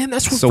know, man.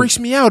 That's what freaks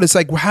me out. It's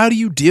like, well, how do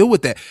you deal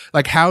with that?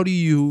 Like, how do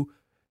you,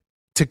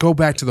 to go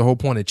back to the whole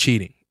point of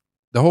cheating,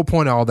 the whole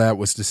point of all that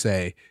was to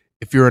say,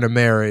 if you're in a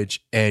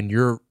marriage and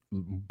you're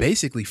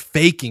basically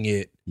faking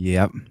it.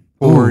 Yep.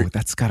 Or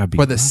that's gotta be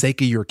for the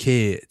sake of your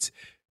kids.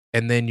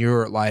 And then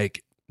you're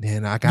like,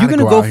 man, I gotta you're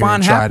gonna go go out here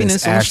find and try happiness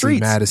this on the Ashley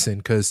streets. Madison,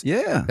 because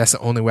that's the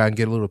only way I can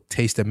get a little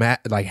taste of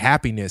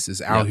happiness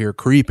is out here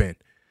creeping.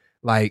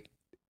 Like,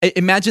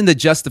 imagine the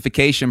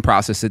justification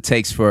process it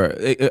takes for.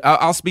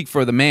 I'll speak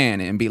for the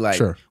man and be like,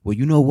 sure. Well,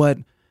 you know what?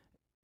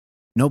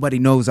 Nobody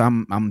knows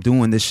I'm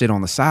doing this shit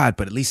on the side,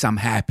 but at least I'm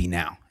happy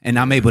now, and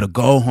I'm able to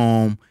go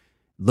home.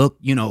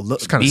 Look,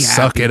 just kind of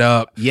suck it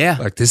up. Yeah,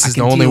 like, this is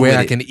the only way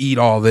I can eat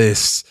all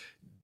this.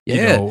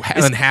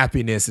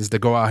 Unhappiness is to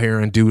go out here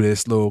and do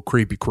this little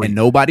creepy creep. And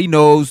nobody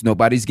knows,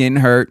 nobody's getting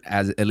hurt,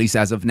 at least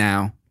as of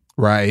now.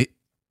 Right.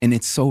 And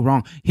it's so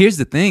wrong. Here's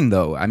the thing,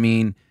 though. I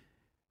mean,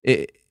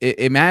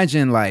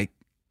 imagine, like,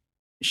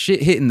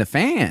 shit hitting the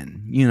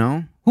fan,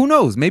 Who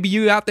knows? Maybe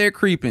you out there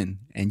creeping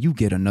and you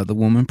get another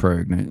woman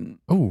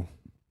pregnant. Oh.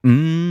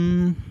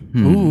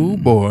 Mm-hmm. Ooh,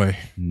 boy.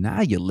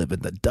 Now you're living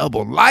the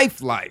double life.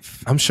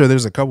 I'm sure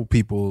there's a couple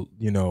people,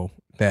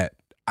 that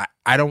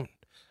I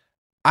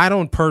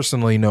don't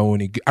personally know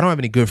any. I don't have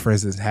any good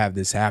friends that have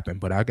this happen,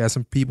 but I got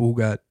some people who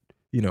got,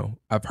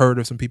 I've heard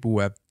of some people who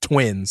have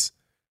twins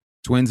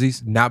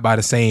Twinsies. not by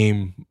the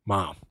same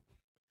mom.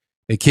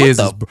 The kids,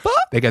 What the fuck?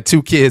 they got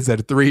 2 kids that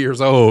are 3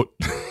 years old.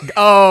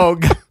 Oh,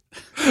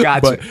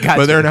 gotcha.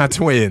 But they're not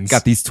twins.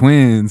 Got these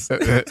twins.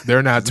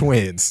 They're not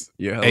twins.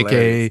 You're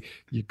AKA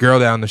your girl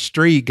down the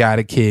street got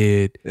a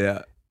kid,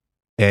 Yeah.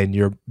 and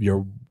your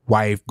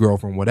wife,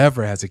 girlfriend,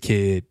 whatever has a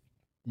kid.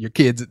 Their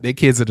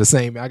kids are the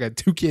same. I got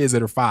 2 kids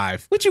that are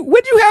 5. Would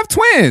you have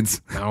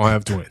twins? I don't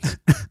have twins.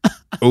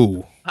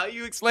 Ooh. How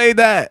you explain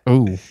that?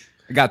 Ooh.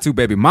 I got 2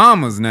 baby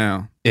mamas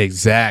now.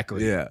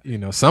 Exactly. Yeah. You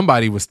know,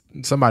 somebody was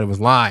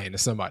lying to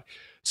somebody.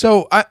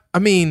 So I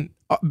mean,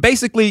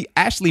 Basically,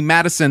 Ashley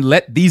Madison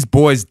let these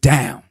boys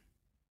down.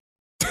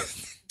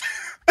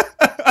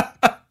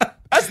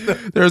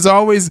 there's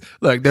always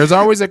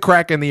a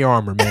crack in the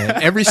armor,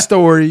 man. Every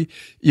story,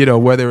 you know,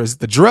 whether it's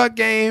the drug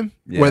game,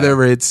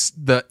 whether it's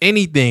the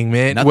anything,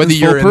 man, Nothing's whether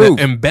you're in foolproof.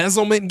 the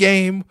embezzlement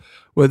game,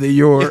 whether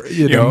you're,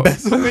 you know,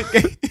 embezzlement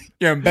game.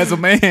 Your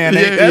embezzlement hand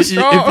ain't yeah, that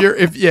strong.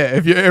 if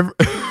you're ever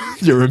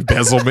your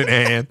embezzlement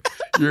hand,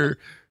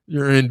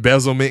 your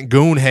embezzlement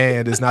goon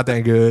hand is not that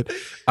good.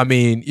 I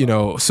mean, you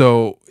know,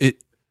 so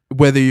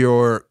whether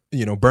you're,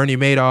 you know, Bernie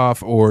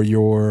Madoff or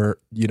you're,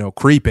 you know,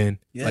 creeping,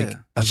 like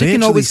She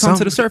can always come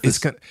to the surface.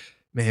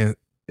 Man,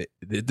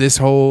 this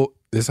whole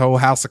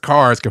house of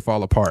cards can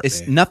fall apart.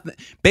 It's man. nothing.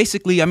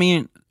 Basically, I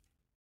mean,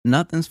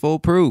 nothing's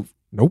foolproof.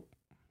 Nope.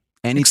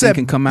 Anything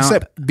can come out.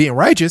 Except being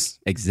righteous.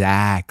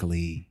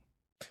 Exactly.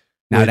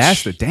 Now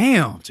that's the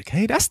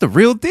JK. That's the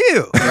real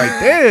deal right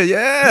there.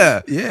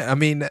 Yeah. Yeah. I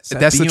mean, that's the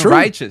being truth.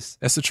 Righteous.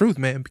 That's the truth,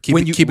 man. Keep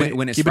When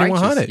it it's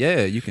 100.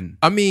 Yeah, you can.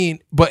 I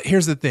mean, but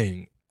here's the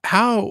thing.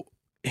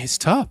 It's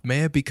tough,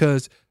 man,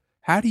 because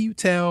how do you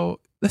tell,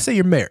 let's say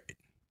you're married.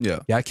 Yeah.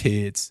 Got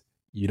kids.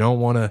 You don't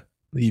want to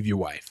leave your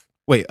wife.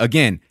 Wait,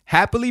 again,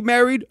 happily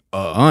married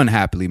or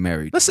unhappily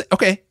married? Let's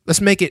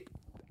make it.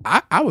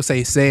 I would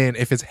say saying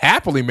if it's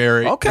happily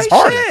married, Okay, it's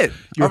harder. shit.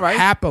 You're All right.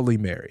 happily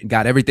married.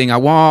 Got everything I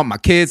want. My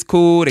kids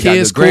cool. They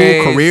Kids got good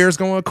grades. cool. Career's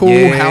going cool.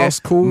 Yeah.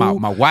 House cool.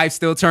 My wife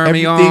still turn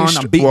me Everything's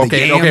on. I'm beating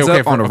the yams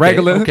up on a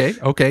regular.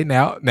 Okay.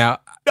 Now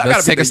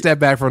let's take a step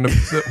back from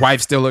the wife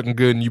still looking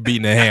good and you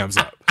beating the hams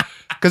up.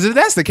 Because if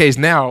that's the case,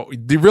 now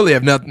you really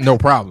have no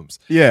problems.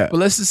 Yeah. But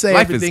let's just say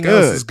Life is everything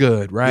good. else is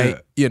good, right? Yeah.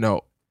 You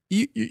know,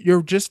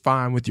 you're just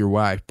fine with your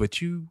wife, but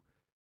you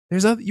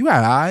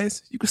got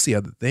eyes. You can see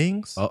other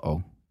things.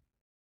 Uh-oh.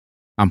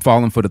 I'm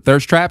falling for the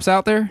thirst traps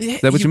out there?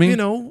 Is that what you mean? You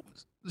know,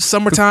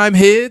 summertime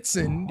hits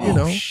and, you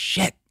know.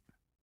 Shit.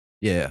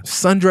 Yeah.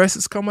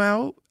 Sundresses come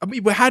out. I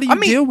mean, but how do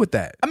you deal with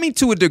that? I mean,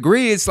 to a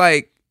degree, it's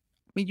like,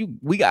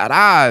 we got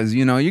eyes,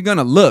 you know, you're going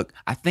to look.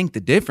 I think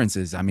the difference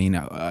is, I mean,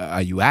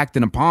 are you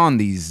acting upon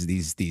these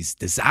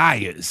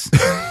desires?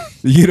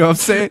 You know what I'm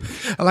saying?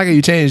 I like how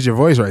you changed your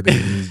voice right there.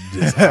 These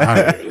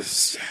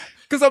desires.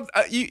 Because,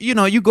 you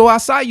know, you go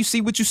outside, you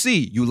see what you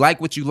see. You like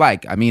what you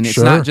like. I mean, it's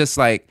Sure. not just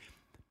like,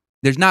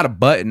 there's not a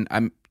button.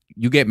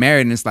 You get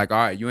married and it's like, all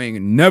right, you ain't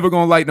never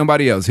going to like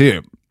nobody else.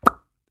 Here.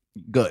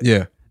 Good.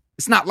 Yeah.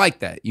 It's not like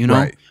that, you know?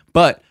 Right.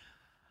 But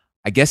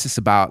I guess it's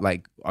about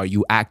like, are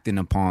you acting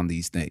upon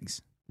these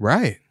things?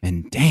 Right.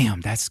 And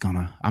damn,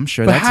 I'm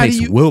sure But that how takes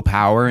do you-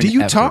 willpower. And Do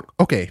you effort. talk?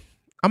 Okay.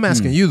 I'm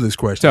asking you this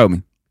question. Tell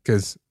me.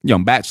 Because,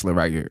 Young bachelor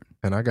right here.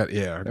 and I got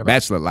to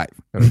Bachelor life.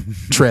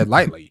 tread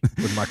lightly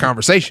with my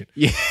conversation.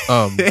 Yeah.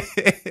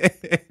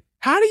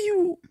 How do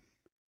you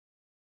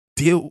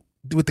deal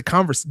with the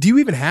conversation? Do you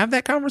even have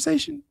that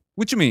conversation?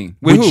 What you mean?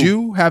 With Would who?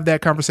 you have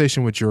that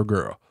conversation with your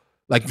girl?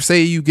 Like,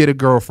 say you get a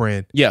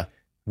girlfriend. Yeah.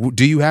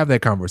 Do you have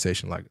that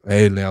conversation? Like,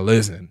 hey, now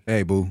listen.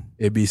 Hey, boo.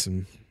 It be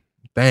some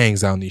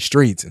things out in these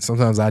streets, and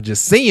sometimes I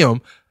just see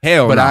them.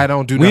 Hell but no. I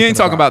don't do. We nothing ain't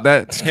talking about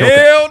that. Okay.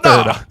 Hell no.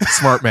 Fair enough.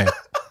 Smart man.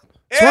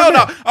 Hell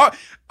no.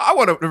 I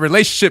want a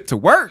relationship to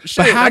work.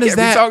 Shit, But how I does can't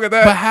that? be talking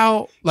that. But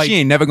how? Like, she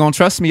ain't never gonna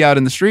trust me out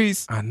in the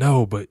streets. I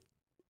know, but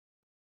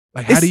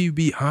like, how do you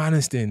be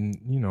honest and,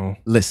 you know?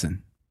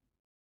 Listen,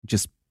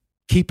 just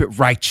keep it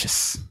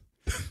righteous.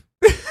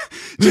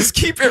 Just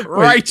keep it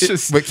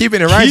righteous. But keeping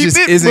it righteous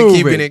Keep it isn't moving.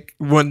 keeping it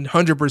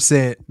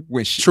 100%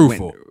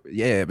 truthful.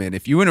 Yeah, man.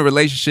 If you in a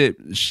relationship,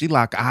 she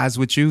lock eyes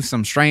with you,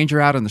 some stranger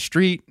out on the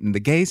street in the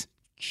gates,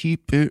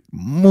 keep it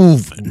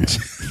moving.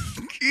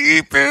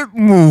 Keep it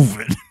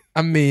moving.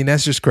 I mean,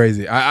 that's just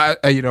crazy. I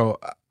you know,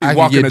 I You can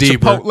walk in get a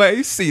deeper.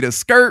 Chipotle, see the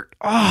skirt.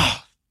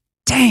 Oh,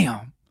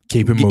 damn.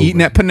 Keep it You moving. eating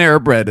that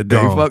Panera bread today.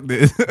 Gone. Fuck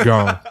this.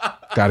 Gone.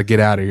 Got to get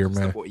out of here,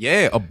 man.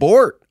 Yeah,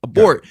 abort.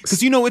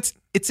 Because you know it's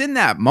in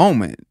that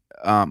moment.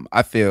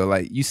 I feel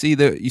like you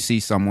see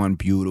someone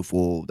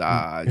beautiful.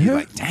 You're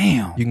like,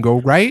 damn. You can go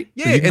right.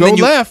 Yeah, or you can and go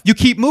then left. You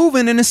keep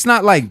moving, and it's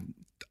not like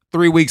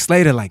 3 weeks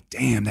later, like,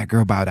 damn, that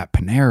girl bought that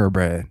Panera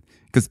bread.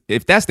 Because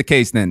if that's the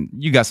case, then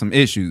you got some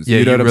issues. Yeah,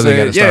 you know what I'm really got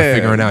saying? to start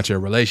figuring out your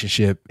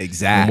relationship.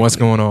 Exactly. And what's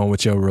going on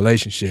with your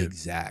relationship.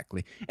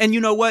 Exactly. And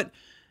you know what?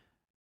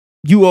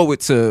 You owe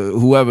it to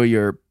whoever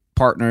your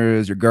partner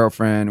is, your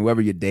girlfriend, whoever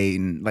you're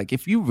dating. Like,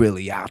 if you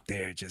really out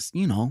there, just,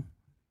 you know,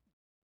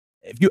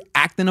 if you're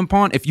acting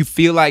upon, if you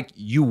feel like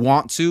you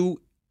want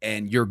to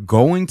and you're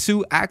going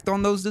to act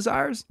on those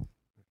desires,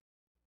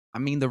 I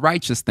mean, the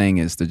righteous thing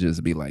is to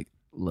just be like,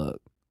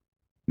 look,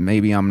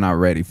 maybe I'm not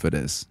ready for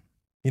this.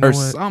 You know Or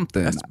what?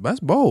 something. That's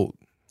bold.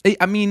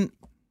 I mean,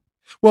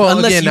 Well,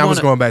 Unless again, you I was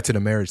wanna- going back to the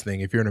marriage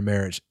thing. If you're in a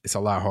marriage, it's a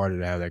lot harder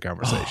to have that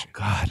conversation. oh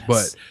God.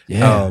 But,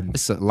 yeah,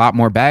 it's a lot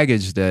more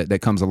baggage that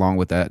comes along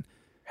with that.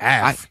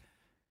 Half.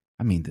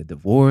 I mean, the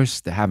divorce,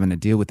 the having to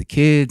deal with the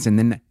kids, and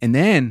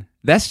then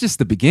that's just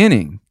the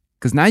beginning.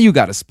 Because now you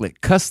got to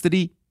split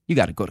custody. You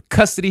got to go to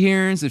custody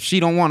hearings if she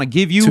don't want to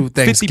give you 2 50%.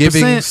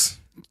 Thanksgivings,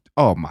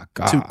 Oh my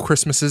God. 2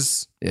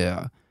 Christmases,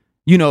 Yeah.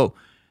 You know,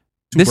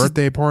 2 this is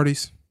birthday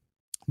parties.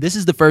 this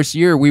is the first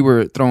year we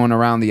were throwing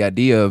around the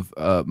idea of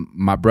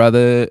my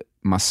brother,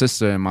 my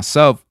sister, and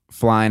myself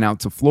flying out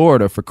to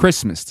Florida for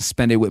Christmas to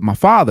spend it with my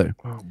father.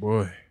 Oh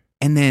boy.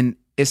 And then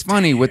it's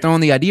funny, we're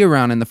throwing the idea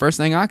around, and the first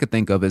thing I could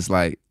think of is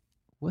like,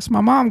 what's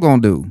my mom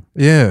gonna do?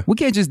 Yeah, We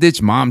can't just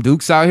ditch Mom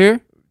Dukes out here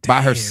by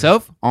Damn.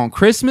 herself on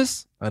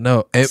Christmas. I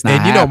know. And, It's not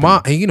and you know,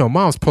 happening.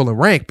 mom's pulling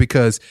rank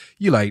because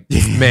you like,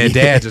 man,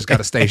 dad just got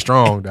to stay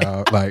strong,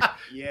 dog. Like,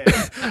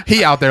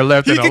 he out there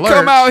left He in can alert.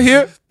 come out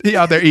here. He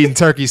out there eating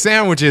turkey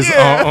sandwiches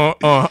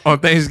on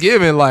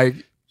Thanksgiving. Like,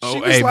 She oh,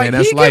 was hey, like, man,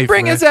 that's he life. can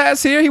bring man. his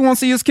ass here. He won't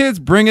see his kids.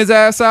 Bring his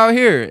ass out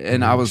here.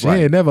 And I was she like,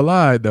 ain't never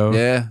lied though.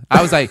 yeah.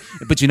 I was like,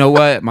 but you know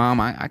what, Mom,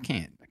 I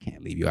can't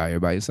leave you out here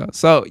by yourself.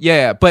 So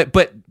yeah, but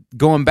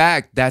going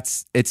back,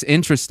 it's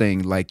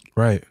interesting. Like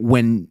Right.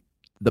 when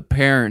the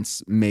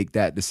parents make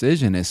that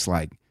decision, it's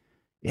like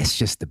it's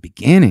just the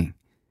beginning.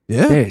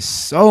 Yeah. There's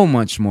so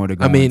much more to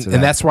go. I mean, into and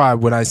that. that's why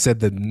when I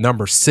said the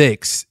number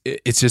 6,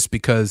 it's just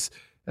because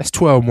that's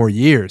 12 more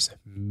years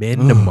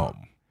minimum.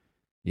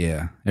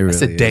 yeah, it really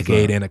That's a is,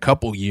 decade and a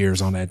couple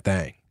years on that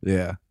thing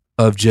yeah.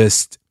 of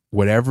just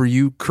whatever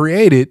you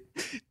created.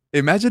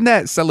 Imagine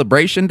that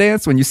celebration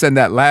dance when you send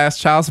that last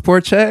child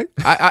support check.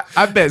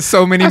 I bet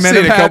so many I've men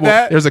seen have a had couple.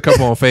 that. There's a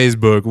couple on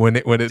Facebook when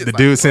the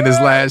dude sent his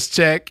last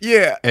check.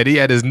 Yeah. And he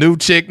had his new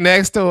chick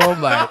next to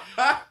him. Like,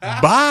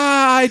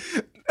 bye.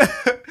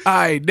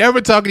 I ain't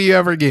never talking to you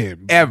ever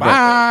again. Ever.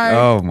 Bye.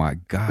 Oh my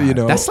God. You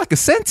know. That's like a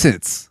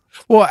sentence.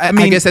 Well, I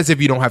mean- guess that's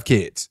if you don't have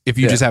kids. If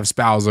you Yeah. just have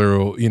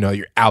spousal,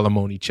 your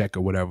alimony check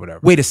or whatever.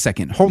 Wait a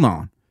second. Hold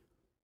on.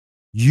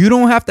 You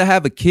don't have to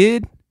have a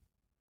kid?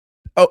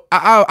 Oh,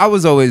 I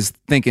was always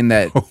thinking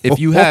that if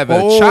you have a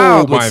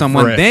child with my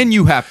someone, friend. then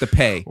you have to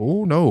pay.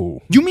 Oh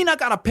no. You mean I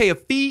gotta pay a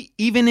fee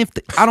even if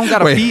I don't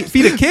gotta Wait.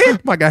 feed a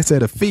kid? My guy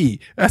said a fee.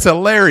 That's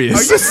hilarious.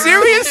 Are you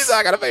serious? He said,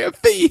 I gotta pay a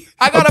fee.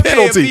 I gotta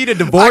pay a fee to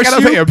divorce I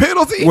gotta you? pay a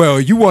penalty.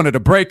 Well, you wanted to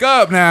break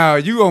up now.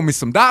 You owe me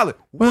some dollars.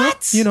 What?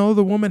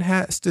 The woman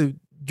has to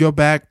go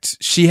back.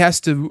 She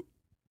has to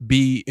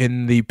be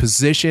in the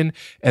position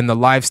and the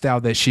lifestyle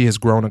that she has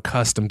grown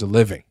accustomed to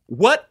living.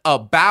 What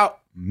about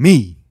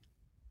me?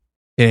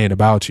 It ain't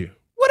about you.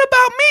 What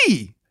about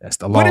me? That's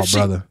the What law, if she-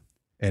 brother.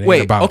 It ain't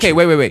Wait, about okay, you.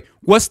 wait.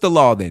 What's the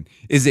law then?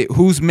 Is it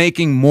who's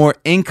making more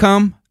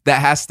income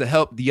that has to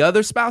help the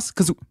other spouse?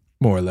 Because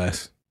More or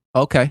less.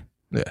 okay,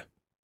 Yeah.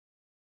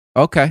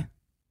 okay,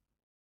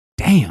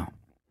 damn.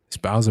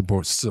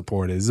 Spousal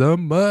support is a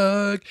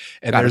mug,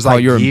 and Gotta there's call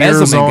like your years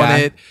embezzlement on guy.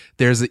 it.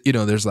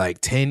 There's like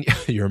 10.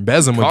 Your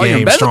embezzlement Call your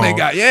game embezzlement strong,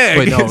 guy, yeah.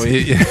 But no,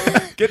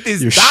 Get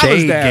these your dollars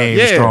shade down. game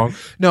Yeah. strong.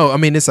 No, I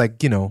mean it's like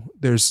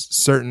there's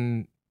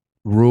certain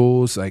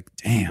rules. Like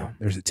Damn.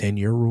 there's a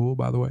 10-year rule,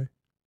 by the way.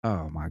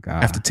 Oh my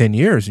God. After 10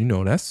 years,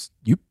 that's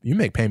you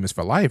make payments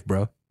for life,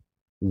 bro.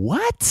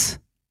 What?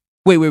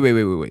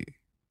 Wait.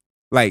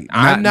 Like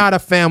I'm not a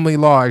family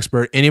law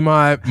expert. Any of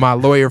my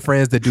lawyer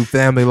friends that do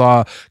family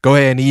law, go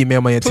ahead and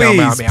email me and tell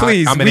me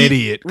I'm an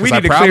idiot. 'cause We I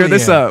need to clear probably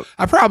this am. up.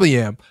 I probably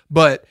am,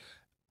 but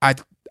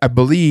I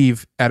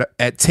believe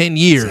at 10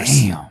 years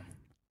Damn.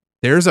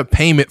 there's a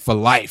payment for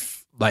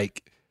life.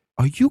 Like,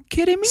 Are you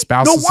kidding me?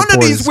 Spousal No wonder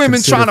support these is women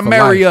considered trying to for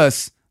marry life.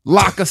 us,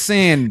 lock us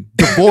in,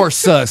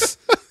 divorce us.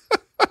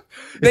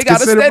 They it's got a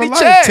considered steady for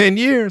life, check. 10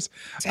 years.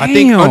 I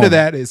think Damn. under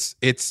that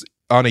it's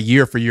on a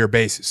year for year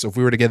basis. So if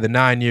we were together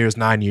 9 years,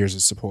 9 years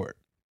of support.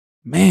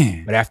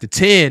 Man. But after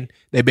 10,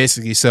 they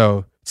basically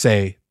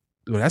say,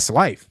 well, that's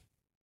life.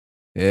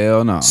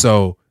 Hell no.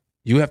 So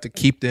you have to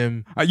keep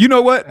them You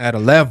know what? at a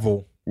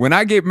level. When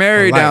I get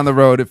married Life. down the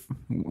road,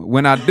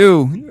 when I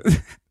do,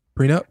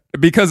 Prenup?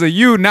 because of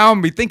you, now I'm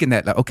gonna be thinking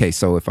that, like, okay,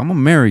 so if I'm gonna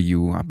marry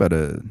you, I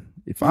better,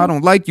 if I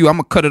don't like you, I'm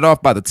gonna cut it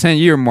off by the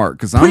 10-year mark.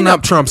 Because I'm Prenup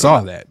not trumps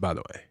all that, by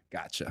the way.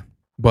 Gotcha.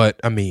 But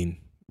I mean,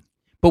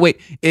 But wait,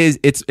 it's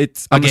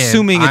I'm again,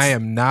 assuming it's I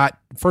am not,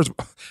 first of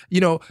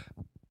all,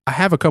 I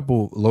have a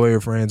couple lawyer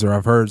friends, or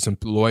I've heard some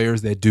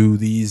lawyers that do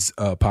these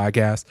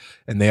podcasts,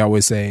 and they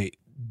always say,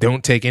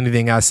 don't take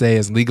anything I say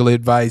as legal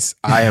advice.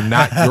 I am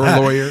not your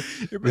lawyer.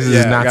 This is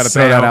Yeah, not gotta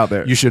throw that sound. out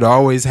there. You should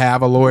always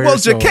have a lawyer. well,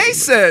 so- Jacquet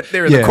said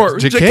there in the court.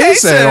 Jacquet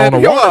said on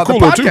the "Yo, water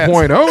cooler podcast."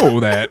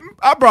 2.0 that.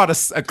 I brought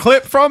a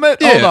clip from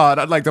it. Yeah. Hold on,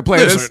 I'd like to play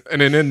this.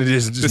 Listen, and then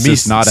it's just This me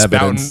is not spouting.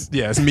 evidence.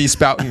 Yeah, it's me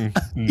spouting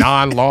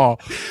non-law.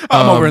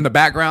 I'm over in the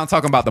background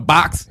talking about the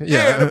box.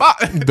 Yeah, the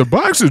box. the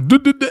box is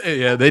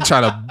yeah. They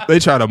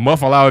try to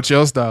muffle out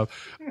your stuff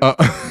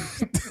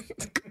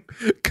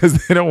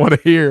because they don't want to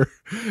hear.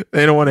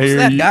 They don't want to hear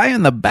That you. guy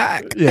in the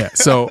back. Yeah.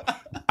 So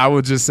I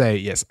would just say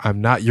yes.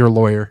 I'm not your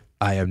lawyer.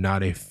 I am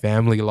not a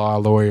family law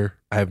lawyer.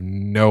 I have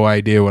no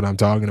idea what I'm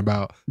talking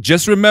about.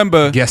 Just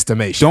remember,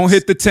 Guesstimation. don't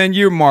hit the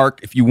 10-year mark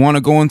if you want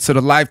to go into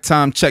the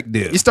lifetime check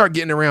deal. You start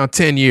getting around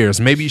 10 years.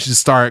 Maybe you should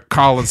start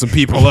calling some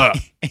people up.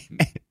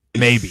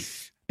 Maybe.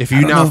 If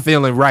you're not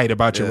feeling right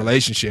about your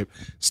relationship,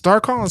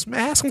 start calling some,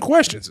 ask some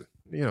questions.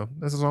 You know,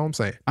 that's all I'm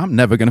saying. I'm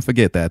never going to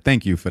forget that.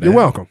 Thank you for that. You're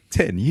welcome.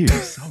 10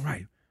 years. All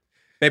right.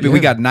 Baby, we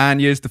got 9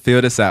 years to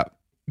fill this out.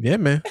 Yeah,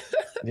 man.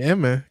 Yeah,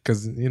 man.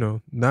 Because,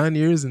 9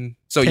 years and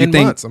so 10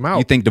 months, I'm out.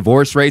 You think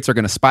divorce rates are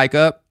going to spike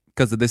up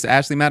because of this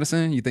Ashley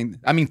Madison? You think?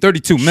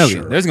 32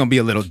 million. Sure. There's going to be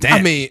a little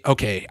dent.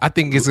 Okay. I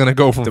think it's going to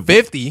go from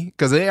 50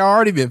 because they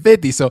already been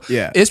 50. So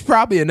it's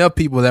probably enough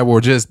people that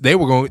were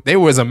they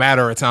was a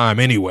matter of time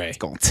anyway. It's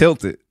going to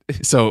tilt it.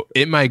 So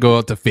it might go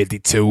up to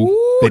 52.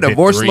 Ooh,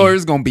 divorce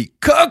lawyers going to be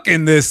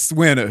cooking this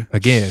winter.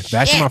 Again,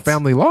 that's my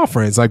family law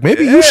friends. Like,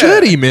 maybe you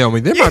should email me.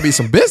 There might be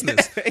some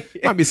business.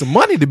 Might be some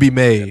money to be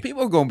made.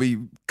 People are going to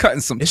be cutting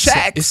some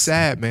checks. It's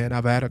sad, man.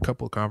 I've had a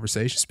couple of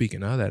conversations.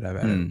 Speaking of that,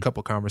 I've had a couple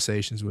of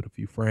conversations with a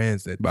few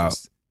friends that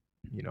just,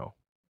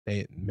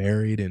 they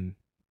married and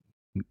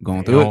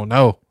going through it. I don't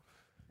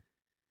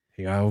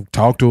know.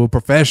 Talk to a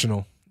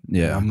professional.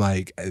 Yeah. I'm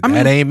like,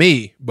 that ain't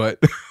me. But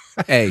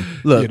hey,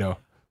 look,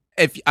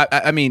 if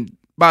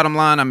bottom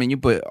line, you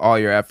put all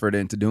your effort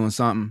into doing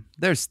something.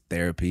 There's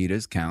therapy,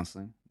 there's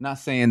counseling. Not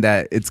saying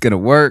that it's gonna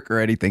work or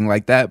anything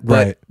like that,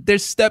 but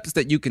there's steps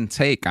that you can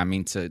take.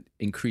 To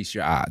increase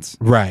your odds,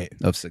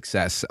 of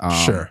success.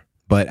 Sure.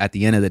 But at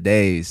the end of the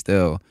day,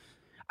 still,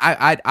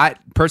 I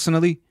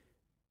personally,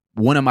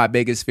 one of my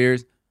biggest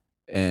fears.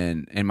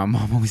 And my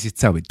mom always used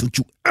to tell me, don't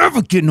you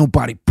ever get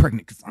nobody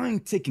pregnant because I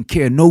ain't taking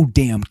care of no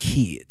damn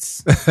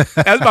kids.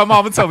 That's my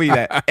mom would tell me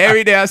that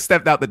every day I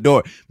stepped out the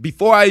door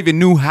before I even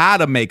knew how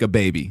to make a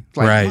baby.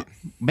 Like,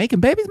 making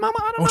babies, mama?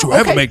 I don't know. You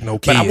ever make no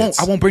kids.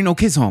 But I won't bring no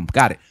kids home.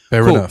 Got it.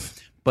 Fair enough.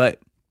 But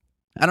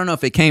I don't know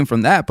if it came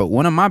from that, but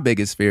one of my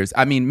biggest fears,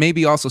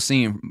 maybe also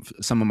seeing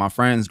some of my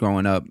friends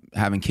growing up,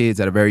 having kids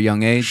at a very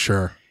young age.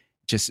 Sure.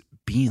 Just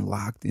being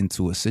locked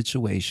into a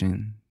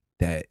situation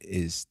that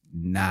is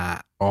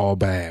not all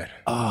bad.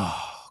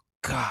 Oh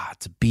God,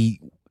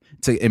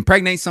 to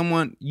impregnate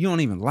someone you don't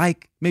even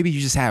like. Maybe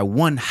you just had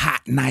one hot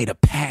night of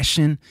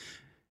passion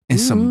and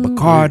some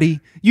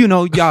Bacardi.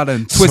 Y'all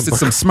done twisted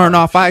some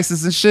Smirnoff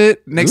Ices and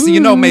shit. Next thing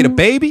you know, made a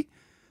baby.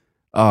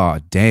 Oh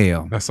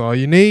damn, that's all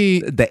you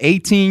need. The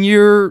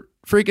 18-year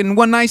freaking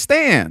one night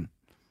stand.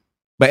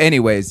 But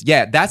anyways,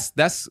 yeah,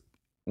 that's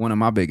one of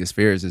my biggest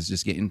fears is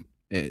just getting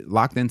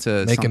locked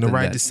into making the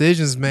right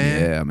decisions,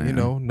 man. Yeah, man.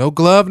 No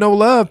glove, no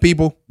love,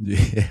 people.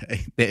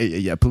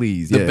 Yeah,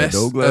 please.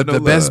 No glove, the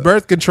best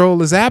birth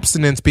control is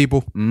abstinence,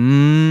 people. Or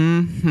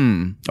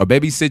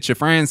babysit your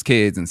friends'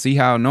 kids and see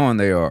how annoying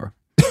they are.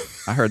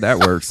 I heard that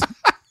works.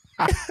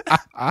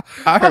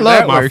 I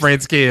love my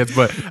friends' kids,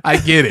 but I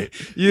get it.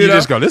 You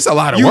just go, this is a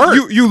lot of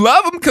work. You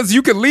love them because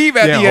you can leave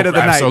at the end of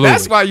the night.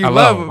 That's why you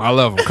love them. I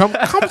love them.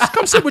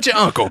 Come sit with your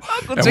uncle.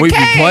 Uncle and we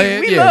be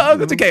playing. We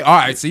love Uncle JK. All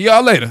right, see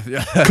y'all later.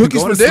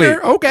 Cookies for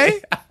dinner?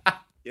 Okay.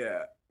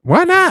 Yeah.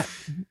 Why not?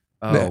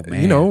 Oh,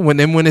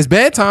 man. When it's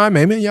bedtime,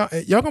 man, y'all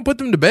gonna put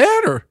them to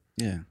bed or?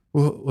 Yeah.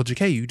 Well,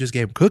 JK, you just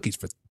gave them cookies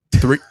for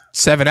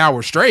 7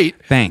 hours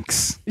straight.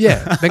 Thanks.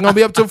 Yeah, they're gonna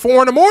be up till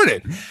 4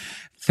 a.m.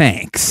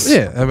 Thanks.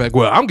 Yeah, I'm like,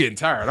 well, I'm getting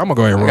tired. I'm gonna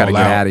go ahead and roll get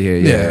out of here.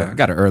 Yeah, I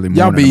got an early morning.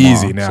 Y'all be tomorrow,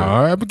 easy now, so.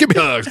 all right? But give me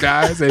hugs,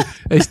 guys.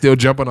 they still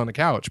jumping on the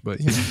couch,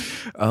 but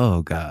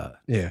oh god,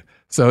 yeah.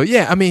 So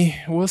yeah,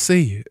 we'll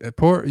see.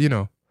 Poor,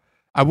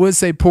 I would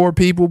say poor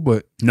people,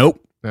 but nope.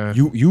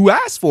 You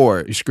asked for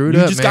it. You screwed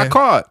up. You just man. got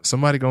caught.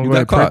 Somebody gonna go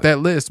ahead and print that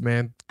list,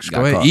 man. Just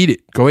go ahead and eat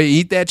it. Go ahead and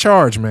eat that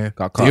charge, man.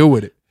 Deal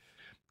with it.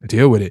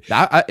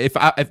 If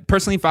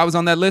I was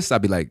on that list,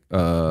 I'd be like,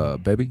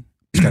 baby.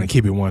 Just gotta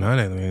keep it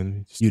 100,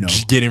 man.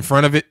 Just get in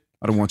front of it.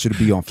 I don't want you to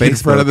be on Facebook. In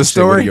front of the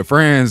story. Your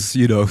friends,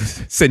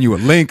 send you a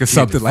link or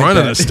something like that. In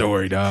front of the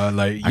story, dog.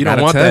 Like you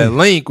don't want that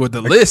link with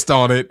the list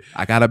on it.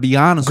 I gotta be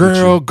honest with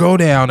you. Girl, go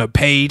down to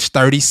page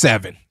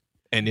 37.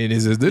 And it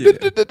is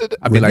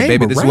I'd be like,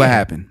 baby, this is what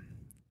happened.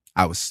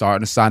 I was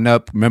starting to sign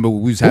up. Remember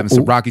we was having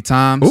some rocky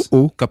times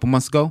a couple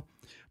months ago?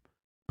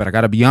 But I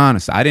gotta be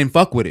honest, I didn't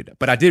fuck with it.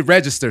 But I did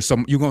register, so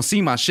you're gonna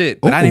see my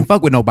shit. But I didn't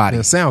fuck with nobody.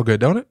 It sound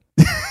good, don't it?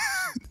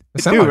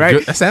 That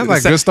sounds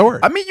like a good story.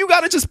 You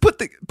gotta just put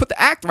the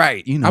act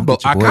right. I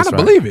kind of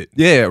believe it.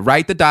 Yeah,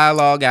 write the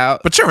dialogue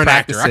out. But you're an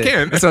actor. I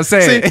can't. That's what I'm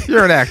saying. See,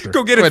 you're an actor.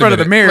 Go get in front of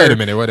the mirror. Wait a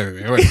minute.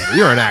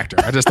 You're an actor.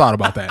 I just thought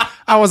about that.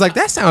 I was like,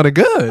 that sounded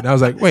good. I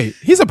was like, wait,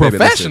 he's a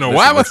professional.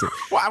 Why?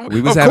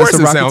 We was having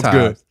some rocky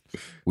ties.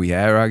 We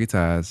had rocky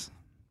ties,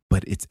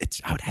 but it's.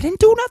 I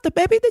didn't do nothing,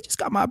 baby. They just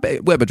got my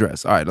web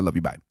address. All right, I love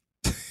you. Bye.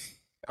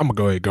 I'm gonna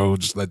go ahead.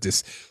 Just let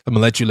this. I'm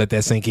gonna let you let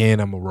that sink in.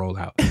 I'm gonna roll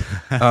out.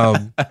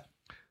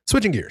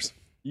 Switching gears.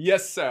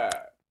 Yes, sir.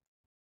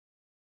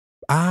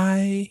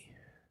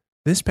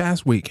 This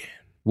past weekend.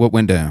 What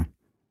went down?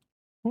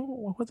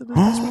 What was it this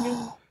past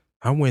weekend?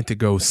 I went to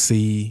go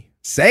see.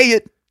 Say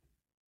it.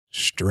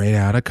 straight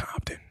out of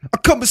Compton.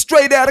 I'm coming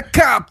straight out of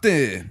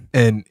Compton.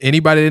 And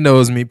anybody that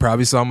knows me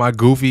probably saw my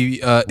goofy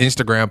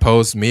Instagram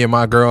post. Me and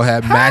my girl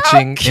had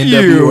matching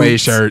NWA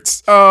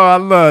shirts. Oh, I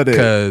love it.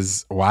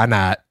 Because why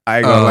not? I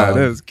ain't gonna lie,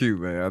 that was cute,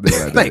 man. I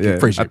think like Thank you.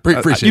 Appreciate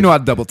it. You know I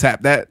double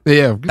tap that.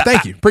 Yeah,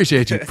 thank you.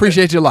 Appreciate you.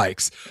 Appreciate your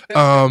likes.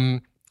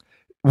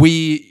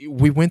 We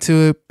went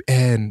to it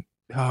and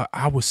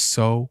I was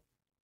so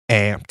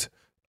amped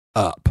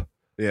up.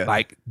 Yeah.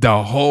 Like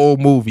the whole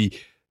movie.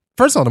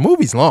 First of all, the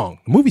movie's long.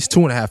 The movie's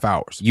 2.5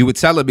 hours. You were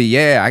telling me,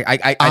 yeah.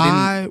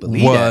 I didn't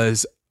believe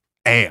was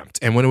amped.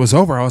 And when it was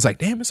over, I was like,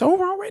 damn, it's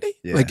over already?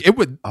 Yeah. Like it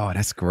would. Oh,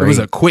 that's great. It was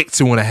a quick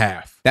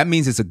 2.5. That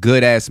means it's a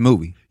good ass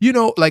movie. You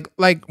know, like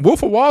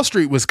Wolf of Wall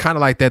Street was kind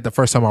of like that the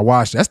first time I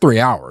watched it. That's 3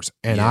 hours.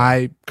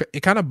 And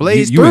it kind of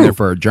blazed you through. were there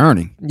for a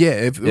journey. Yeah,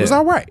 it was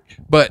all right.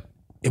 But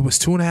it was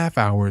 2.5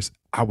 hours.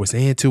 I was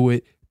into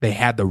it. They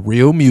had the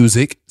real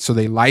music. So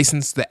they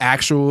licensed the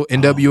actual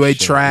NWA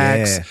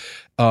tracks.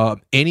 Yeah.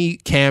 Any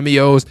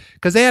cameos.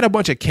 Because they had a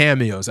bunch of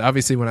cameos.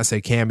 Obviously, when I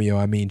say cameo,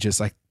 I mean just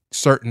like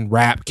certain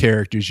rap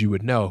characters you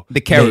would know. The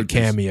characters.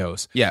 Made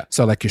cameos. Yeah.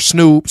 So like your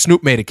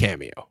Snoop made a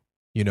cameo.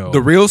 You know,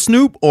 the real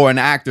Snoop or an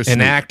actor Snoop?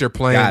 An actor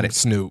playing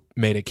Snoop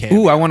made a cameo.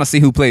 Ooh, I want to see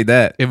who played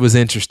that. It was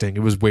interesting.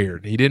 It was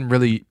weird. He didn't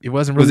really. It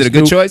wasn't really. Was it Snoop.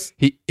 a good choice?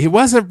 He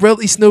wasn't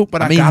really Snoop,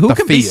 but I mean, got who the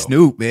can feel. be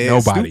Snoop, man?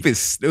 Nobody. Snoop is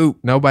Snoop.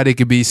 Nobody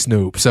could be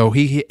Snoop. So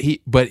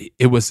he. But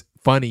it was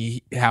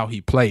funny how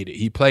he played it.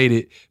 He played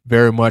it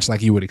very much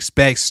like you would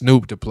expect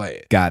Snoop to play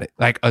it. Got it.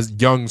 Like a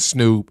young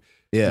Snoop.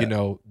 Yeah. You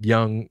know,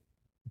 young.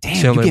 Damn,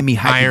 chilling, you get me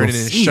hyped ironing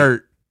in his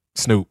shirt.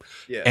 Snoop.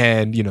 Yeah.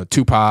 And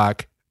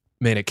Tupac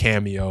made a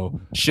cameo.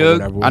 Suge.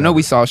 Whatever. I know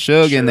we saw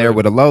Suge in there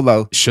with a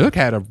Lolo. Suge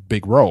had a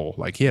big role.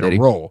 Like he had a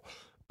role.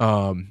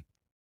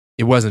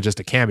 It wasn't just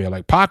a cameo.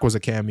 Like Pac was a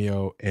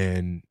cameo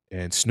and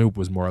Snoop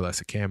was more or less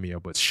a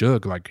cameo, but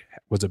Suge like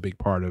was a big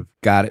part of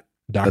Got it.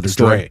 Dr.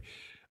 Dre.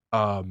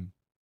 Man,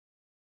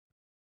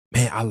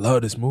 I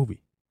love this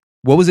movie.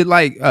 What was it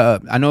like?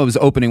 I know it was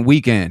opening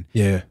weekend.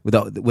 Yeah.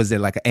 Was there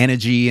like an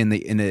energy in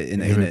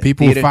the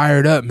people theater? were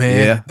fired up,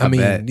 man. Yeah, I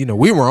mean,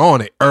 we were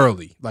on it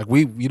early. Like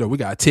we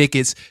got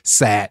tickets,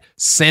 sat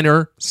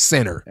center.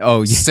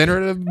 Oh, yeah. Center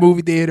of the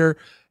movie theater.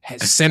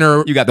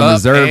 Center. You got the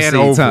reserve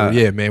seats, huh?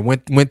 Yeah, man.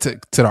 Went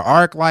to the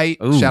Arc Light.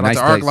 Ooh, Shout nice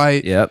out to Arc place.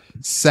 Light. Yep.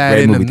 Sat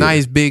in the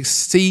nice big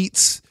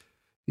seats,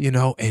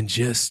 and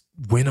just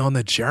went on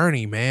the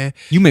journey, man.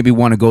 You made me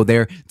want to go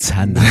there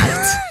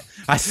tonight.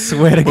 I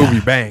swear to God.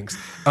 Movie bangs.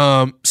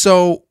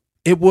 So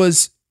it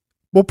was,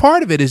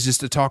 part of it is just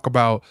to talk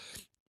about,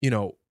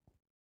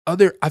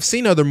 I've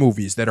seen other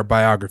movies that are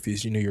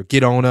biographies, your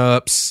Get On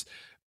Ups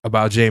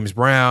about James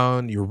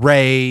Brown, your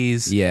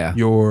Rays, Yeah.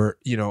 your,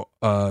 The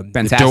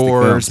Fantastic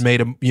Doors films.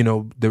 made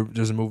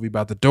there's a movie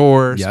about the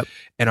Doors. Yep.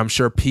 And I'm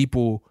sure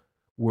people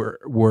were,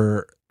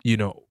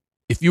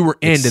 if you were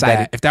into Excited.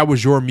 that, if that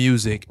was your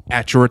music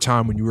at your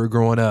time when you were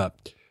growing up,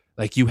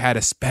 like you had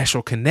a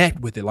special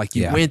connect with it. Like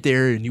you went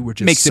there and you were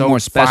just Makes it so more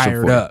special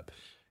fired for you. up.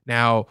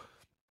 Now,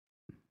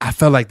 I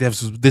felt like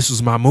this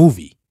was my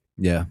movie.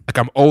 Yeah. Like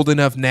I'm old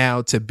enough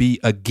now to be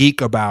a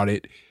geek about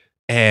it.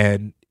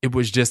 And it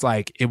was just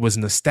like, it was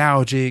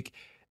nostalgic.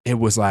 It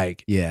was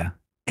like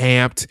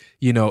amped.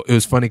 It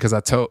was funny because I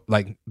told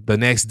like the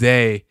next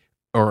day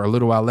or a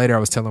little while later, I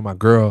was telling my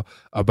girl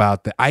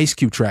about the Ice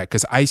Cube track.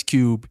 Because Ice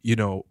Cube,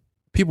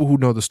 people who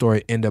know the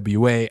story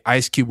NWA,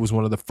 Ice Cube was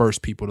one of the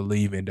first people to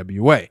leave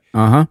NWA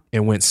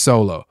and went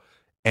solo.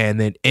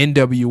 And then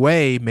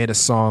NWA made a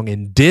song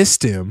and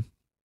dissed him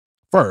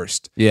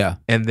first. Yeah.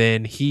 And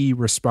then he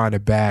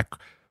responded back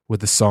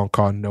with a song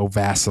called No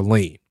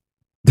Vaseline.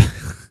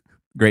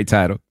 Great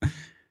title.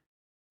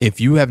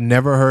 If you have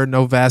never heard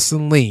No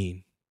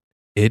Vaseline,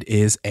 it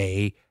is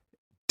a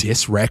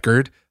diss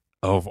record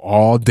of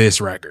all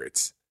diss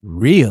records.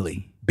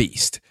 Really?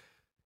 Beast.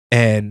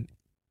 And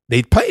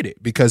they played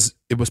it because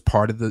it was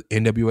part of the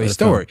NWA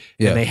story.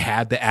 Yeah. And they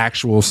had the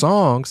actual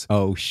songs.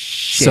 Oh,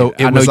 shit. So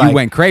it I know was you like,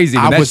 went crazy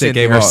when I that was shit in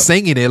came there off.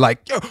 singing it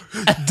like, yo,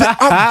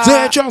 I'm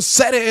dead, y'all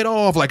set it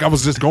off. Like I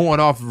was just going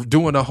off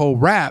doing the whole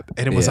rap.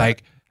 And it was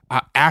like,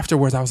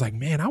 afterwards, I was like,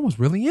 man, I was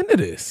really into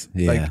this.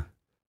 Yeah. Like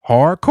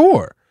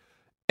hardcore.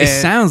 It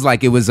sounds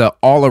like it was a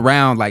all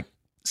around like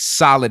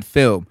solid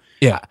film.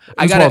 Yeah.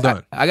 I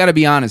gotta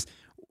be honest.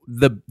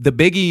 The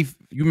Biggie,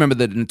 you remember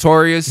the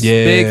Notorious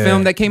big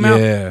film that came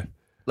out? Yeah.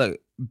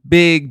 Look,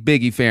 big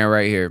Biggie fan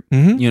right here.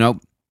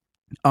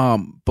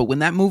 But when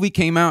that movie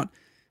came out,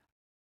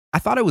 I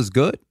thought it was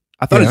good.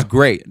 I thought it was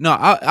great. No,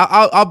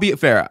 I'll be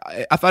fair.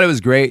 I thought it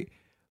was great,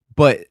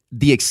 but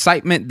the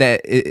excitement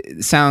that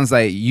it sounds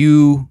like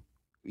you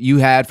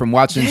had from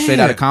watching Straight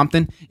Outta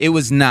Compton, it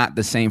was not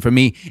the same for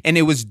me, and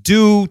it was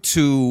due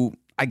to,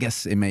 I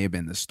guess it may have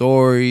been the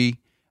story,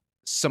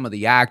 some of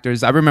the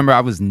actors. I remember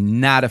I was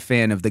not a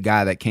fan of the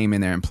guy that came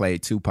in there and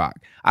played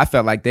Tupac. I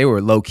felt like they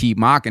were low key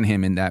mocking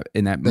him in that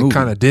movie.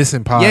 Kind of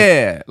dissing Pac.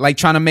 Yeah, like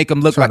trying to make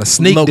him look like a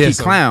sneak low key diss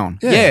him. clown.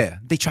 Yeah. Yeah,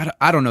 they try to.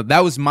 I don't know.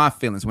 That was my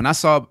feelings when I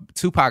saw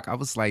Tupac. I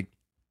was like,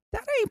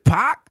 that ain't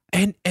Pac.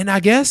 And I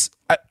guess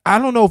I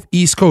don't know if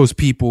East Coast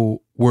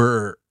people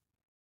were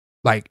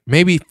like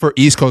maybe for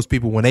East Coast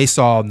people, when they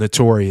saw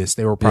Notorious,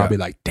 they were probably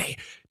like, "Dang,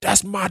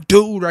 that's my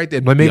dude right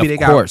there." But maybe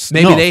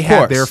they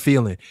had their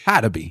feeling.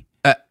 Had to be.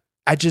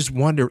 I just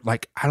wonder,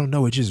 like, I don't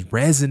know, it just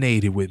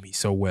resonated with me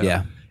so well.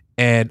 Yeah.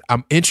 And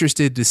I'm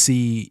interested to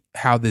see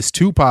how this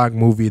Tupac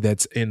movie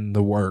that's in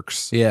the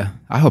works. Yeah,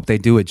 I hope they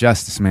do it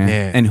justice, man.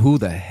 Man. And who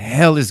the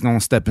hell is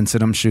gonna step into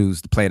them shoes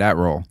to play that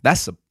role?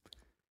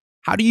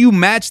 How do you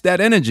match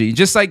that energy?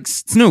 Just like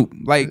Snoop,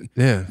 like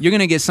you're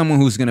gonna get someone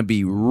who's gonna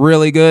be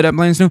really good at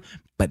playing Snoop,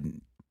 but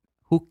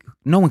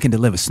no one can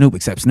deliver Snoop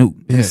except Snoop.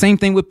 And the same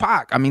thing with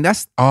Pac. I mean,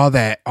 that's all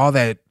that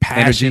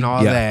passion,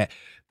 all that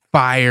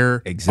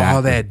fire,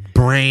 all that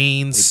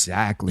brains,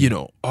 exactly.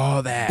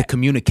 All that the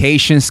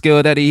communication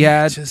skill that he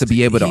had to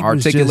be able to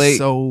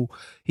articulate.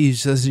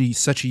 He's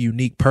just such a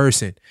unique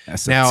person.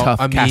 That's a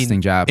tough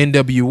casting job.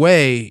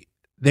 NWA,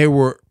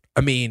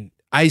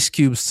 Ice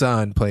Cube's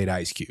son played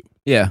Ice Cube.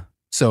 Yeah.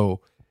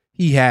 So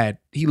he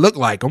looked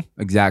like him.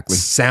 Exactly.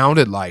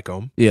 Sounded like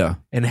him. Yeah.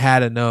 And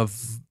had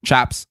enough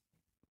chops.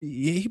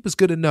 He was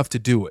good enough to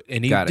do it.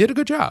 And he did a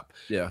good job.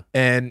 Yeah.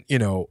 And,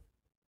 guy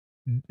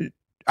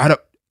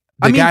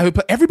who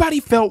played, everybody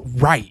felt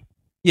right.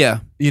 Yeah.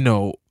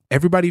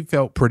 Everybody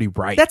felt pretty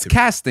right. That's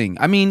casting.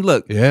 I mean,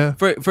 look. Yeah.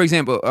 For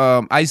example,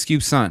 Ice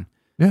Cube's son.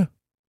 Yeah.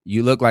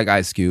 You look like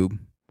Ice Cube.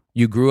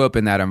 You grew up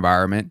in that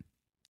environment.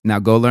 Now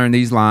go learn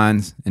these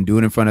lines and do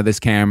it in front of this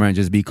camera and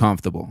just be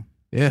comfortable.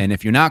 Yeah. And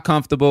if you're not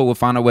comfortable, we'll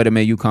find a way to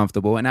make you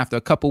comfortable. And after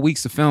a couple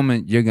weeks of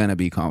filming, you're gonna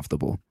be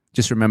comfortable.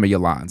 Just remember your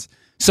lines.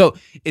 So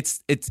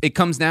it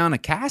comes down to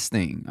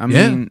casting. I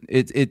mean,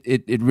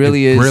 it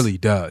really is. It really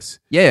does.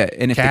 Yeah,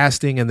 and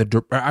casting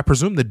and I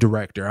presume the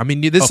director. I mean,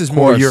 this is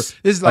more your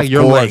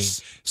lane.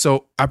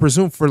 So I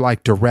presume for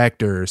like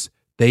directors,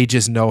 they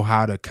just know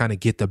how to kind of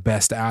get the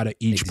best out of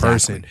each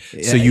person.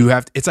 So you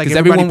have it's like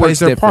everybody plays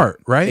their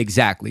part, right?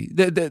 Exactly.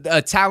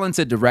 A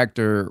talented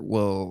director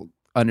will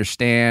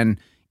understand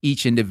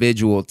each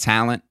individual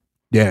talent.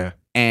 Yeah.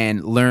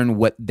 And learn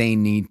what they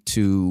need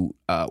to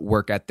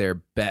work at their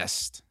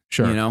best.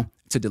 Sure.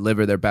 To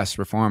deliver their best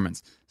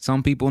performance.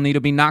 Some people need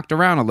to be knocked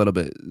around a little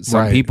bit.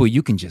 Some people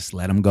you can just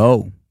let them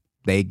go.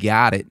 They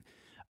got it.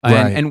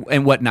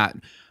 And whatnot.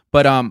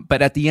 But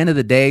at the end of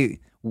the day,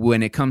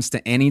 when it comes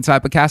to any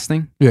type of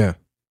casting,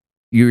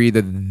 you're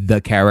either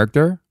the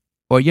character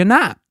or you're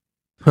not.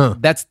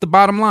 That's the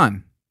bottom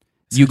line.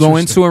 You go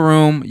into a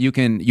room, you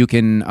can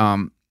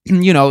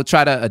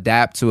try to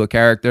adapt to a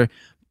character,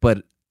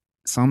 but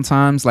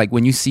sometimes, like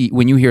when you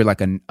hear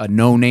like a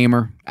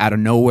no-namer out of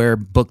nowhere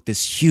book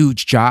this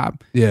huge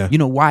job, you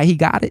know why he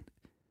got it?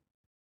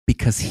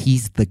 Because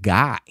he's the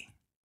guy.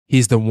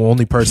 He's the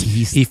only person.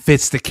 He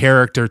fits the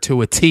character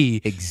to a T.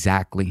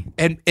 Exactly.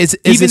 And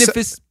if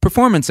his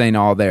performance ain't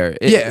all there.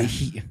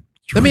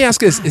 Let me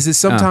ask this. Is it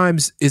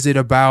sometimes, is it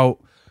about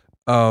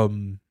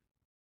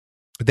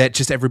that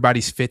just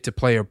everybody's fit to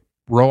play a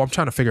role? I'm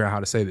trying to figure out how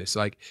to say this.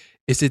 Like,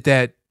 is it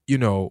that,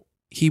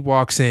 he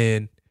walks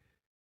in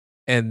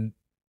and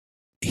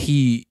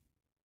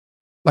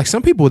like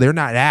some people, they're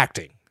not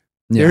acting.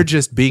 Yeah. They're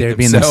just being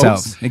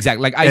themselves.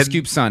 Exactly. Like Ice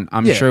Cube's son,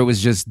 I'm sure it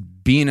was just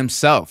being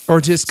himself. Or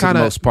just kind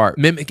of most part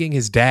mimicking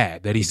his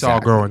dad that he saw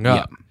growing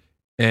up.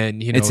 Yeah.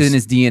 And, it's in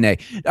his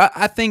DNA.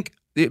 I think,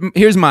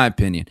 here's my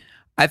opinion.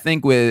 I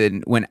think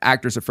when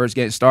actors are first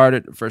getting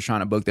started, first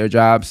trying to book their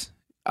jobs,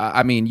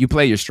 you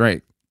play your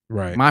strength.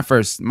 Right. My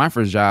first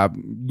job,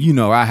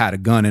 I had a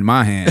gun in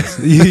my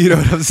hands. You know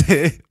what I'm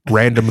saying?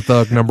 Random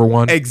thug number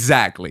one.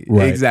 Exactly.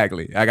 Right.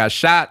 Exactly. I got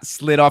shot,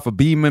 slid off a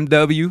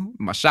BMW.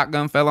 My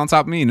shotgun fell on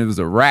top of me, and it was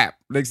a wrap.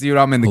 Next thing you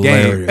know, I'm in the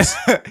game.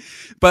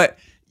 But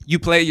you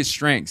play your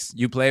strengths.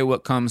 You play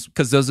what comes,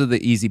 because those are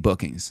the easy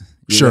bookings.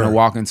 You're going to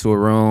walk into a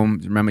room,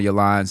 remember your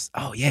lines.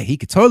 Oh, yeah, he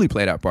could totally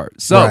play that part.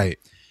 So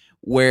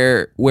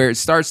where it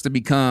starts to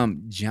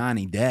become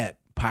Johnny Depp,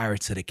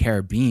 Pirates of the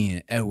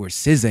Caribbean, Edward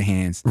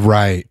Scissorhands,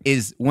 right,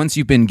 is once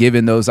you've been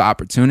given those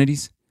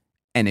opportunities,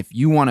 and if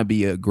you want to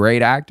be a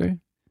great actor,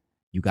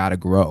 you got to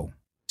grow,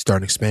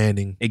 start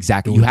expanding.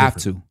 Exactly, you have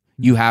to.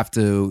 You have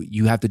to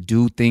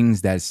do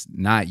things that's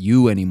not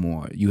you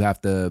anymore. You have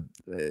to,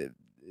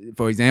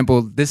 for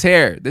example, this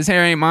hair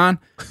ain't mine.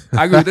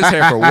 I grew this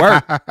hair for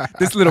work.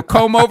 This little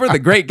comb over, the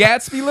Great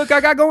Gatsby look I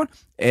got going,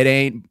 it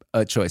ain't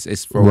a choice.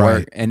 It's for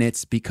work, and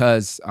it's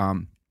because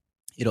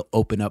it'll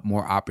open up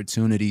more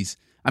opportunities.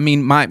 I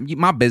mean, my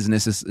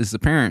business is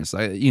appearance.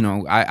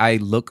 I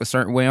look a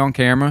certain way on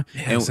camera,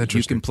 and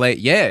you can play.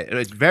 Yeah,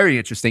 it's very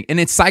interesting, and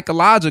it's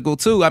psychological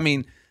too. I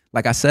mean,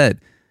 like I said,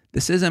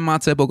 this isn't my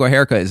typical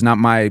haircut. It's not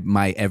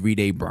my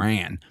everyday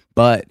brand,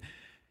 but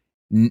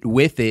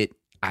with it,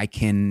 I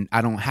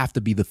don't have to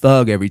be the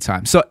thug every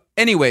time. So,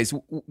 anyways,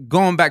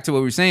 going back to what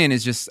we were saying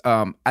is just,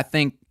 I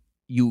think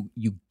you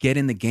get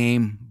in the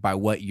game by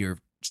what you're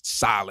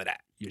solid at.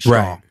 You're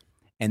strong. Right.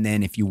 And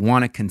then if you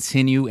want to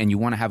continue and you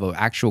want to have an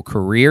actual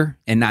career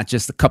and not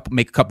just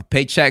make a couple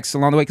paychecks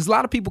along the way, because a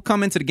lot of people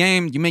come into the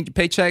game, you make your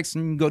paychecks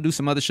and you go do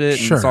some other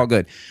shit and it's all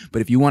good.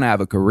 But if you want to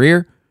have a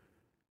career,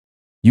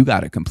 you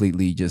got to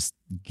completely just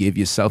give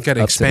yourself, you got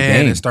to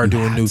expand and start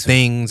doing new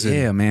things.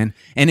 Yeah, man.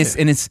 And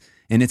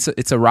and it's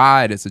a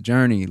ride, it's a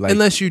journey. Like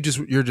unless you're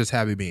just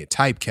happy being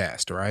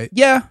typecast, right?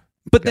 yeah,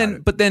 but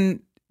Got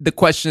then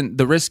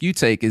the risk you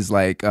take is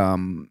like,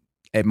 am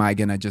I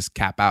gonna just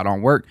cap out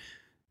on work?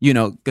 You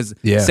know, because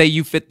say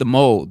you fit the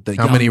mold.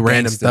 How many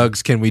random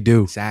thugs can we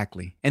do?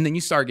 Exactly, and then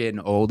you start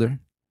getting older.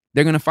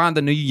 They're gonna find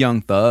the new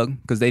young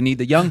thug because they need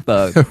the young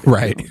thug,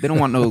 right? They don't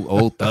want no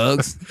old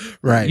thugs,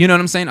 right? You know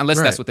what I'm saying? Unless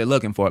that's what they're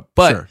looking for.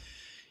 But sure.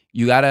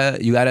 you gotta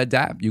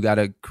adapt. You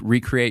gotta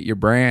recreate your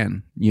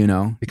brand. You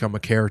know, become a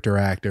character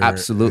actor.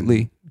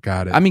 Absolutely,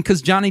 got it. I mean,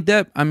 because Johnny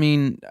Depp. I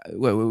mean,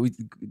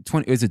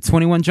 is it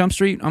 21 Jump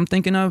Street? I'm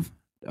thinking of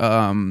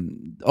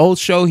old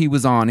show he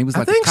was on. He was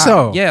like, I think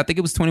so. Yeah, I think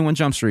it was 21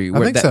 Jump Street. I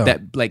think so.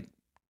 That like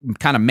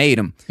kind of made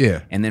him.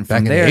 Yeah, and then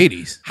back from there, in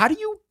the 80s. How do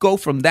you go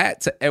from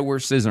that to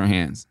Edward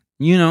Scissorhands?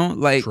 You know,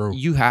 like True.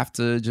 You have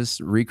to just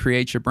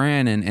recreate your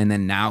brand, and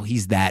then now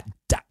he's that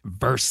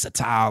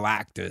versatile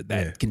actor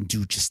that can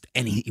do just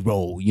any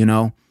role, you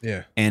know?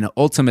 Yeah. And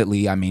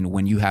ultimately, I mean,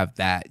 when you have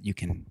that, you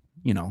can,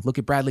 you know, look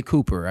at Bradley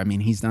Cooper. I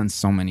mean, he's done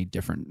so many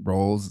different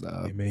roles.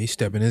 Hey, man, he's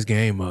stepping his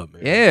game up,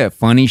 man. Yeah,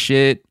 funny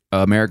shit,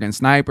 American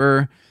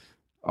Sniper,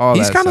 all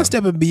he's that kind of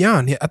stuff. stepping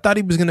beyond. I thought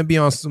he was going to be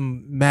on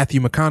some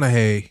Matthew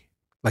McConaughey,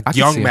 like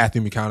young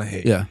Matthew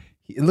McConaughey. Yeah.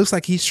 It looks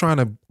like he's trying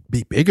to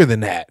be bigger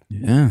than that.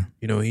 Yeah.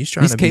 You know, he's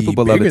trying to be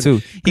capable bigger of it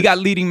too. He got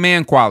leading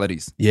man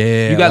qualities.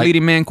 Yeah. You got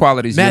leading man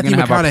qualities. Matthew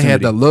McConaughey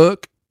had the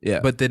look, yeah,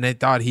 but then they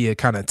thought he had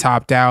kind of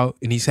topped out,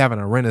 and he's having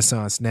a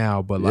renaissance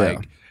now, but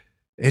like,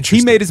 interesting.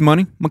 He made his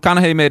money.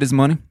 McConaughey made his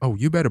money. Oh,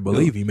 you better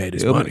believe he made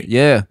his money.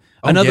 Yeah.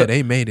 Yeah,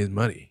 they made his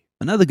money.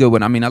 Another good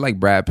one. I mean, I like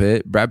Brad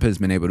Pitt. Brad Pitt's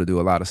been able to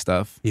do a lot of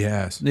stuff.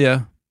 Yes.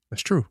 Yeah.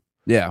 That's true.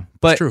 Yeah,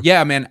 but true.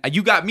 Yeah, man,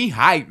 you got me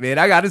hyped, man.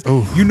 I got this.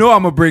 Oof. You know,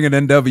 I'm gonna bring an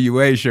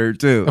NWA shirt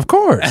too. Of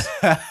course.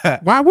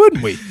 Why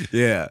wouldn't we?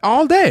 Yeah,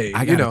 all day.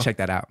 I gotta check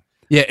that out.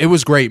 Yeah, it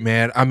was great,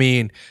 man. I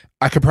mean,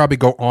 I could probably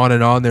go on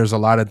and on. There's a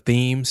lot of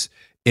themes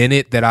in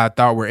it that I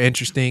thought were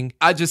interesting.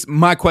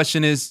 My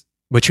question is,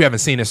 but you haven't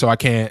seen it, so I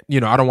can't.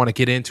 You know, I don't want to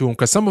get into them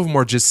because some of them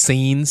are just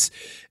scenes,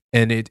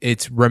 and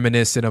it's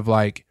reminiscent of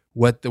like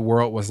what the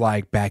world was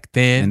like back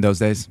then in those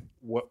days.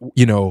 What,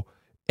 you know,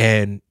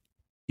 and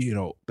you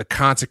know, the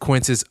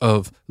consequences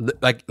of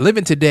like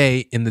living today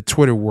in the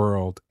Twitter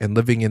world and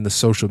living in the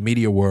social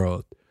media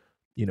world,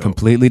 you know,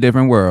 completely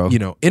different world, you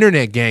know,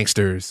 internet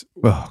gangsters,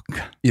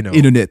 you know,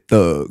 internet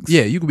thugs.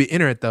 Yeah. You could be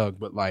internet thug,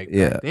 but like,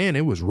 back then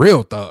it was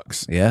real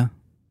thugs. Yeah.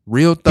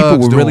 Real thugs.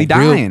 People were really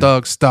dying. Real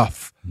thug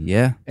stuff.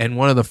 Yeah. And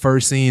one of the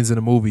first scenes in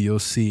the movie, you'll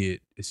see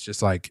it. It's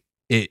just like,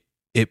 it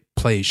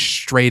plays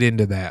straight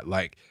into that.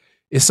 Like,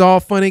 it's all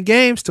fun and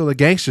games till the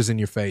gangster's in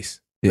your face.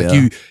 Yeah.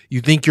 Like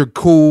you think you're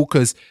cool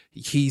because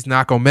he's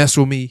not gonna mess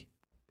with me,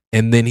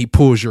 and then he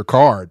pulls your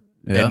card,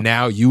 and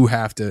now you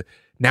have to.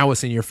 Now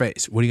it's in your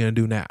face. What are you gonna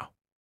do now?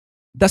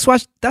 That's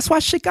why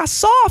shit got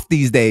soft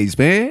these days,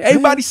 man.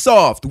 Everybody's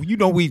soft. You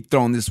know, we've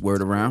thrown this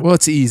word around. Well,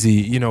 it's easy.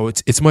 You know,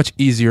 it's much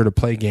easier to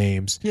play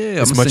games.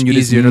 Yeah, it's much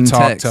easier to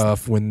talk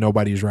tough when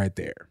nobody's right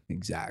there.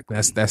 Exactly.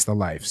 That's the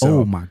life. So,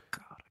 oh my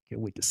God, I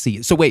can't wait to see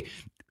it. So wait,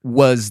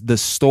 was the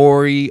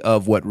story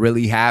of what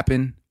really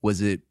happened?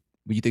 Was it?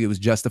 You think it was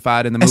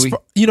justified in the movie?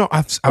 You know,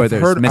 I've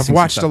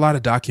watched a lot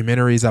of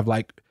documentaries.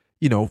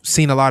 I've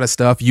seen a lot of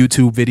stuff,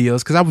 YouTube videos,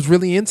 because I was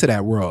really into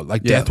that world,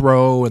 like Death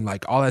Row and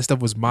like all that stuff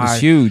was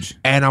huge.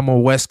 And I'm a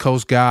West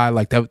Coast guy,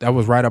 like that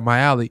was right up my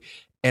alley.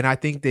 And I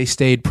think they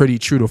stayed pretty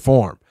true to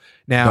form.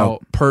 Now,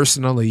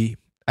 personally,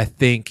 I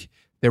think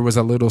there was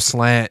a little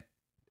slant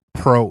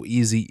pro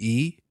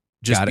Eazy-E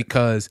just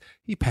because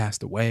he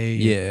passed away.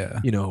 Yeah.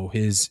 You know,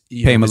 his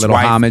pay him a little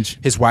homage.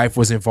 His wife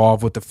was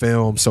involved with the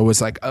film. So it's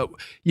like,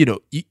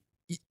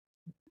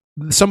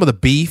 some of the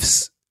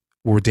beefs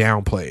were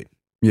downplayed.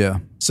 Yeah.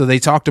 So they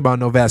talked about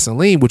No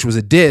Vaseline, which was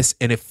a diss,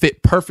 and it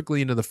fit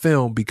perfectly into the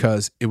film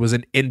because it was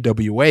an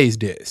NWA's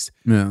diss.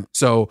 Yeah.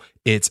 So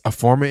it's a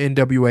former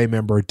NWA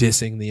member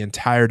dissing the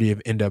entirety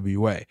of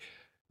NWA.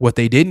 What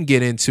they didn't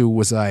get into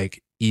was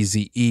like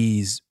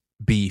Eazy-E's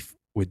beef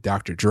with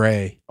Dr.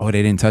 Dre. Oh,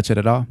 they didn't touch it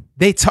at all?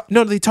 They talked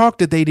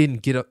that they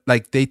didn't get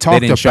they talked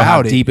they didn't show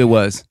how deep it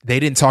was. They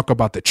didn't talk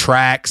about the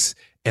tracks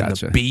and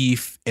the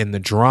beef and the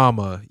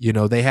drama. You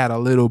know, they had a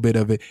little bit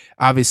of it.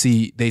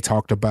 Obviously, they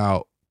talked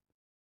about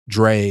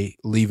Dre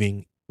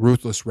leaving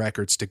Ruthless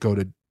Records to go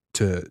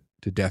to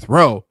Death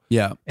Row.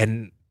 Yeah.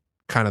 And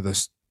kind of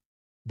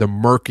the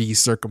murky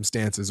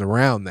circumstances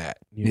around that,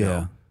 you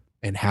know,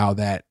 and how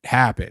that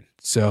happened.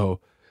 So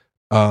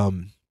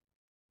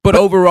But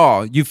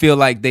overall, you feel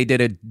like they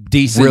did a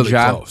decent really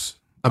job? Close.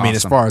 I mean,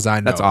 as far as I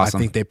know, that's awesome. I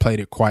think they played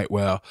it quite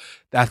well.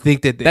 I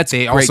think that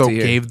they also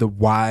gave the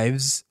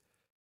wives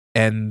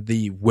and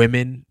the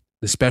women,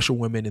 the special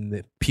women and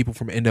the people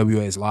from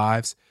NWA's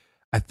lives,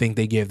 I think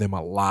they gave them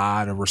a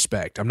lot of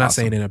respect. I'm not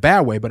saying in a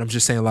bad way, but I'm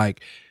just saying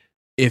like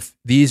if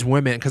these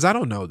women, because I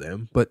don't know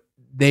them, but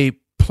they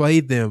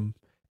played them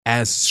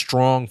as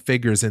strong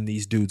figures in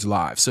these dudes'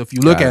 lives. So if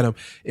you look at them,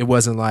 it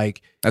wasn't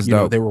like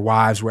they were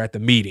wives were at the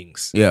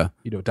meetings. Yeah.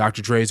 You know,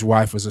 Dr. Dre's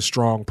wife was a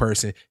strong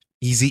person.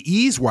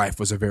 Eazy-E's wife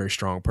was a very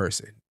strong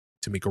person.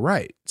 Tamika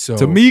Wright. So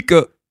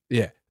Tamika.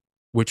 Yeah.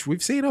 which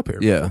we've seen up here.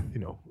 Yeah.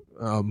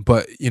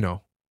 But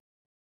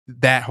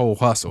that whole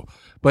hustle.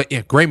 But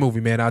yeah, great movie,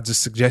 man. I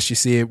just suggest you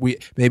see it.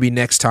 Maybe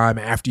next time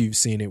after you've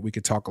seen it, we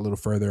could talk a little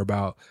further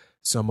about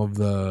some of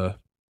the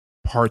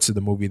parts of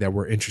the movie that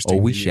were interesting.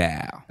 Oh, we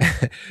shall.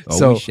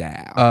 So, we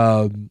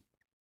shall.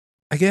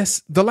 I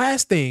guess the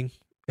last thing,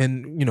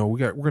 and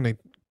we're gonna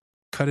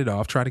cut it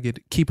off, try to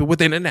keep it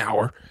within an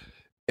hour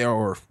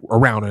or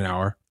around an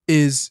hour,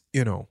 is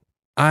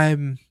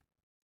I'm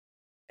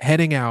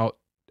heading out.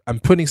 I'm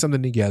putting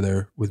something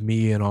together with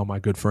me and all my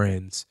good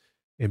friends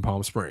in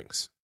Palm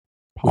Springs.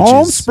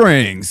 Palm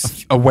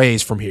Springs, a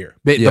ways from here.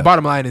 But the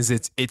bottom line is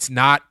it's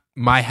not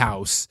my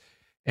house,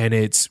 and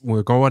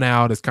we're going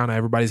out. It's kind of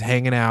everybody's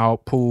hanging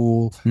out,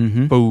 pool,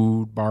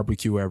 food,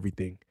 barbecue,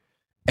 everything,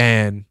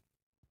 and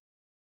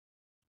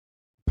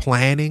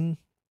planning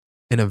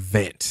an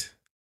event.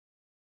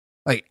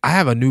 Like, I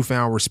have a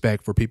newfound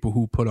respect for people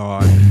who put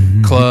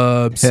on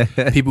clubs,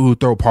 people who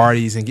throw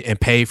parties and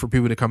pay for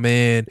people to come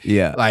in.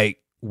 Yeah, like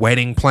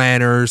wedding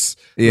planners,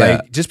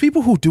 like just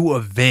people who do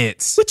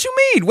events. What you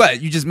mean?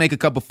 What, you just make a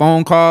couple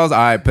phone calls? All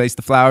right, place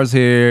the flowers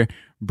here,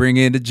 bring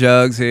in the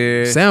jugs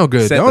here. Sound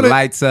good, set don't the it?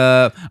 Lights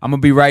up. I'm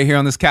gonna be right here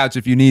on this couch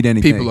if you need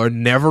anything. People are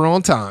never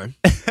on time.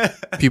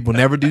 People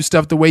never do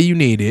stuff the way you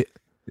need it.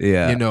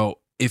 Yeah,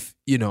 if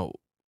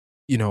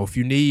if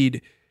you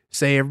need,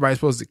 say everybody's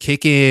supposed to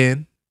kick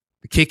in.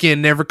 The kick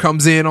in never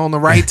comes in on the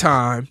right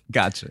time.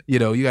 Gotcha. You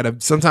gotta.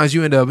 Sometimes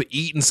you end up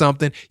eating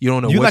something. You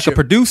don't know. You like a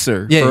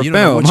producer. Yeah, for you a don't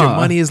know film, what your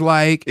money is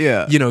like.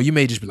 Yeah. You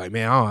may just be like,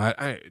 man,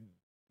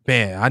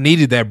 I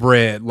needed that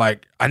bread.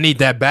 Like, I need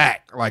that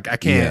back. Like, I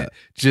can't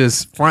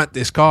just front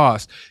this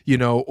cost.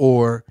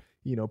 Or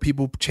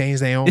people change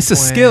their own. It's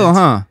plans. a skill,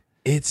 huh?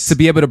 It's to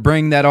be able to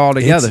bring that all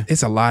together.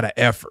 It's a lot of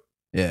effort.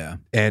 Yeah,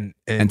 and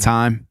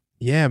time.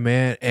 Yeah,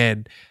 man.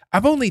 And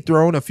I've only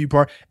thrown a few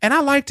parts, and I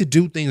like to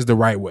do things the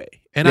right way.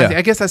 And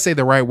I guess I say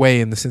the right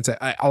way in the sense that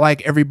I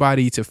like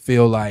everybody to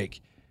feel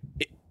like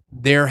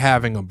they're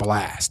having a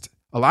blast.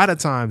 A lot of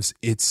times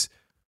it's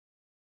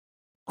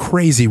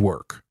crazy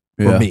work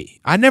for me.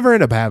 I never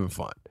end up having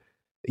fun.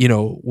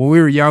 When we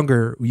were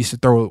younger, we used to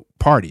throw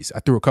parties. I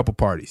threw a couple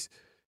parties.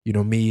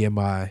 Me and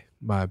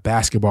my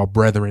basketball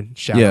brethren,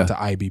 shout out to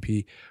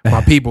IBP, my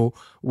people,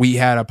 we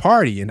had a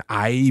party, an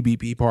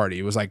IEBP party.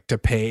 It was like to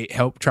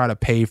try to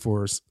pay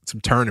for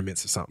some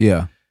tournaments or something.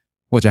 Yeah.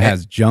 Which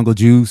has jungle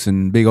juice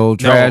and big old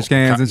trash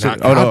cans and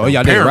shit.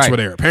 Y'all parents were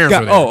there. Parents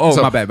were there.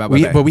 Oh, my bad. But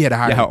we had to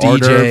hire a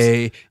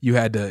DJ. You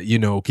had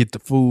to, get the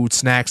food,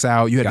 snacks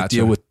out. You had to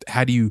deal with,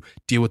 how do you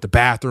deal with the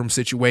bathroom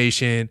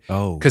situation?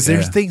 Oh, because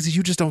there's things that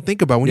you just don't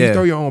think about when you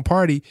throw your own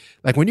party.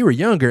 Like when you were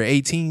younger,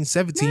 18,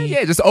 17.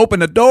 Yeah, just open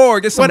the door,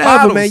 get some whatever,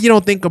 bottles. man. You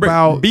don't think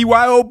about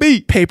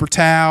BYOB. Paper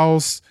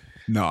towels.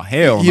 No,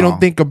 hell no. You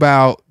don't think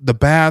about the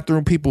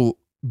bathroom, people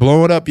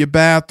blowing up your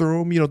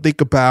bathroom. You don't think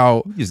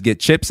about, you just get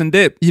chips and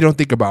dip. You don't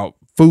think about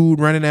food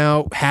running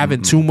out,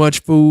 having too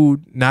much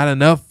food, not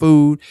enough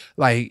food.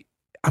 Like,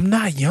 I'm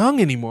not young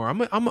anymore.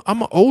 I'm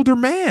an older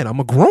man. I'm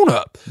a grown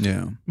up.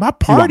 Yeah. My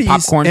parties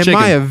and chicken.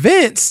 my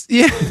events,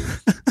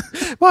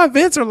 my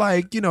events are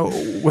like,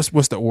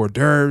 what's the hors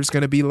d'oeuvres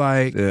gonna be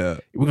like? Yeah.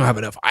 We're gonna have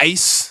enough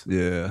ice.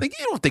 Yeah. Like,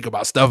 you don't think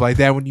about stuff like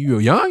that when you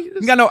were young.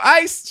 You got no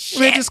ice?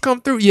 Shit. Just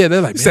come through. Yeah, they're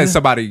like, you send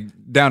somebody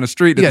down the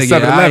street at the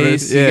get 7-Eleven.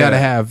 ice. You gotta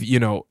have,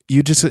 you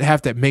just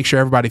have to make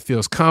sure everybody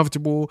feels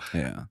comfortable.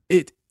 Yeah.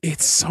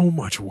 It's so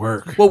much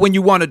work. Well, when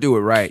you want to do it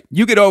right,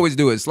 you could always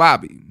do it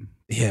sloppy.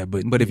 Yeah,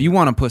 but if you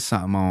want to put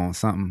something on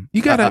something,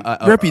 you got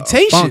a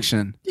reputation.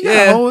 Function. You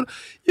gotta hold.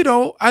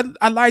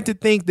 I like to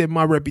think that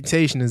my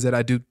reputation is that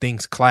I do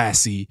things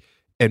classy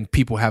and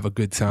people have a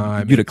good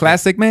time. You the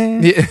classic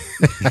man.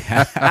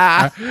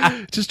 Yeah.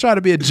 Just try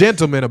to be a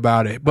gentleman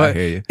about it. But I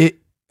hear you.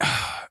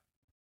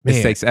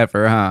 It takes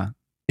effort, huh?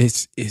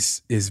 It's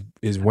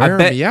wearing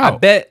me out. I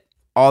bet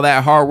all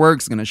that hard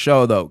work's gonna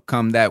show though.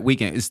 Come that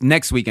weekend, it's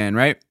next weekend,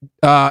 right?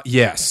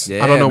 Yes.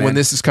 Yeah, I don't know man. when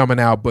this is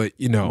coming out, but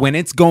when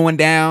it's going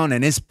down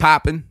and it's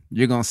popping,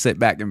 you're gonna sit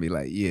back and be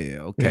like, "Yeah,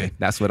 okay,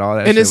 that's what all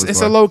that." And shit was it's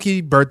for. a low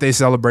key birthday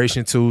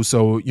celebration too,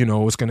 so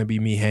it's gonna be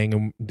me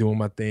hanging, doing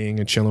my thing,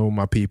 and chilling with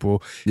my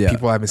people. Yeah.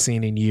 People I haven't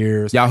seen in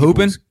years. Y'all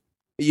hooping?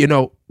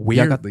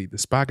 Weirdly, the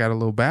spot got a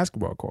little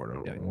basketball court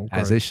on it.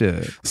 As it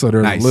should. So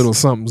there's Nice. a little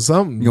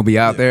something. You gonna be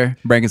out there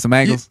breaking some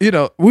ankles?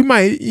 We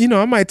might,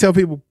 I might tell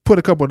people put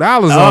a couple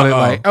dollars on it,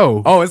 like,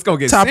 it's gonna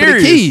get top serious.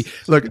 of the key.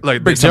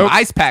 Look, Bring some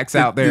ice packs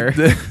out there.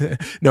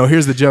 No,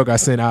 here's the joke I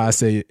sent out. I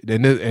say,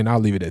 and I'll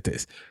leave it at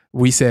this.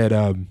 We said,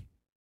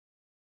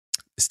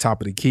 it's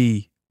top of the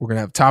key. We're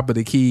gonna have top of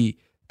the key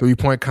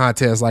 3-point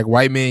contest like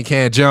White Men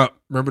Can't Jump.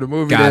 Remember the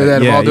movie? Got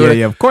it.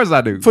 Yeah, of course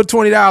I do. Put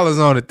 $20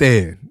 on it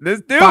then.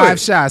 Let's do 5 it.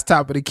 shots,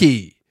 top of the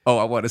key. Oh,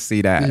 I want to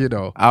see that.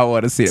 I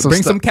want to see it.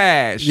 Bring some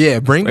cash. Yeah,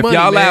 bring if money.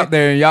 Y'all man. out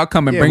there and y'all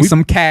come and bring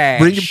some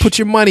cash. Put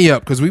your money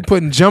up because we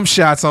putting jump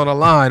shots on the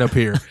line up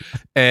here,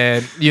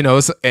 and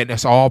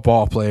it's all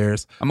ball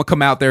players. I'm gonna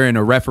come out there in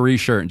a referee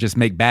shirt and just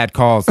make bad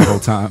calls the whole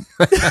time.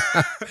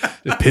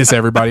 Just piss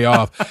everybody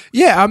off.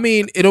 Yeah, I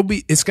mean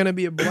it's gonna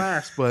be a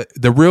blast, but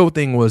the real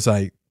thing was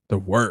like the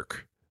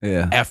work,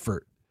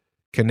 effort.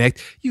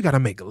 connect. You got to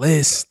make a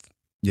list.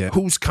 Yeah.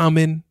 Who's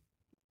coming?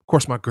 Of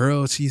course, my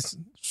girl, she's,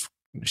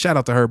 shout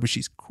out to her, but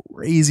she's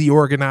crazy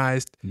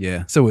organized.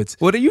 Yeah. So it's,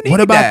 What do you need?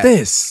 what about that?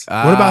 this?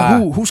 What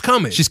about who's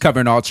coming? She's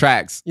covering all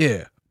tracks.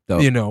 Yeah.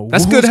 Dope. You know,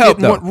 That's who's good help,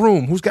 getting though. what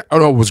room? Who's got? Oh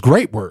no, it was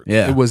great work.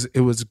 Yeah. It was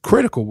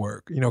critical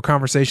work. You know,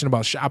 conversation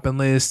about shopping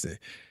lists. And,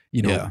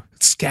 you know, Yeah.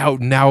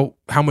 scouting out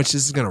how much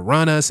this is going to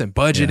run us and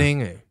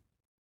budgeting. And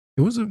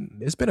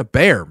it's been a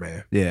bear,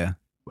 man. Yeah.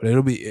 But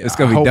it'll be. It's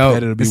going I to be hope dope.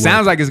 that it'll be It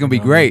sounds worth like it's going to be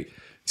you know? great.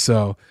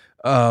 So,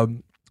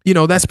 you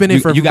know, that's been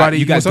it for everybody.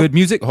 You got What's up? good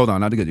music? Hold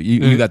on. Not the good.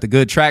 You got the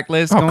good track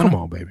list Oh, going come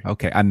on, baby.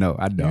 Okay. I know.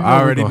 You I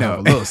already we're gonna know. have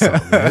a little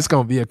something, man. It's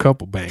gonna be a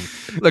couple bang.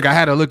 Look, I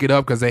had to look it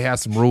up because they have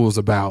some rules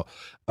about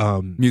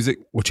Music.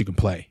 what you can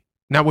play.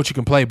 Not what you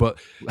can play, but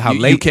How you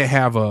late? can't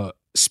have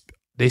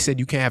they said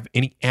you can't have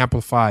any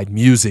amplified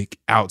music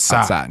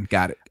outside.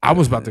 Got it. I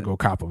was about to go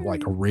cop of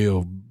like a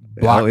real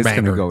block it's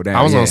banger. gonna go down.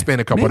 I was yeah. gonna spend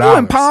a couple Man, dollars. You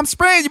in Palm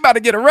Springs? You about to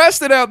get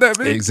arrested out there,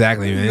 man.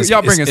 Exactly, man.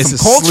 Y'all bringing it's some a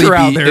culture sleepy,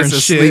 out there It's and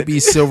a shit. sleepy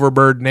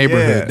Silverbird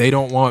neighborhood. Yeah. They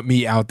don't want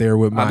me out there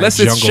with my Unless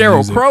jungle it's Sheryl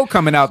music. Crow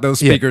coming out those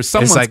speakers,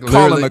 someone's calling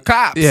literally- the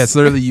cops. Yeah, it's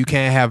literally you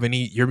can't have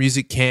your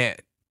music can't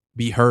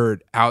be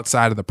heard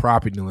outside of the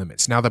property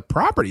limits. Now the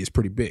property is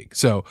pretty big,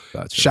 so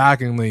Gotcha.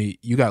 shockingly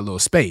you got a little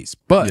space.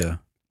 But Yeah.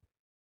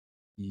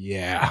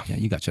 yeah, Yeah,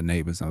 you got your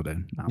neighbors out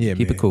there. No, Yeah,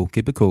 keep man. it cool.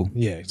 Keep it cool.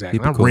 yeah, exactly.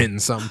 Keep it I'm cool. renting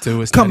something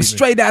too. It's Come not even-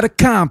 straight out of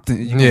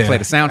Compton. You gonna play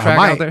the soundtrack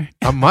out there?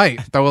 I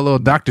might throw a little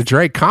Dr.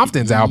 Dre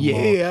Compton's album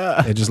on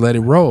Yeah. and just let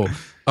it roll.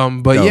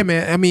 But Dope. yeah,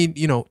 man. I mean,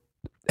 you know,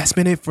 that's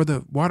been it for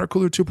the Water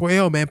Cooler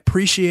 2.0, man.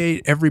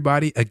 Appreciate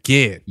everybody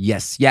again.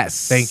 Yes.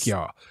 Thank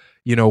y'all.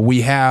 You know,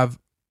 we have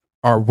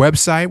our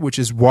website, which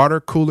is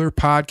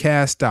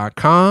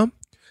watercoolerpodcast.com.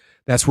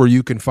 That's where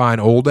you can find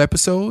old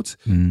episodes.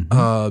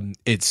 Mhm.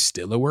 It's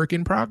still a work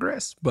in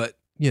progress, but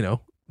you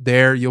know,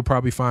 there you'll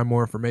probably find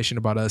more information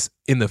about us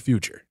in the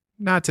future.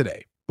 Not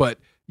today, but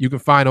you can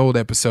find old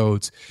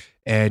episodes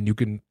and you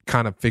can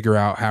kind of figure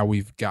out how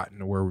we've gotten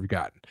to where we've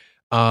gotten.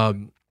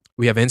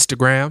 We have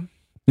Instagram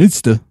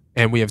Insta.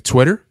 and we have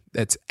Twitter.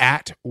 That's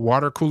at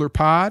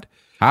watercoolerpod.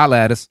 Holla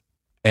at us.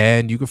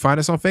 And you can find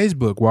us on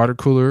Facebook, Water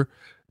Cooler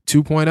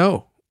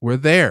 2.0. We're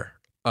there.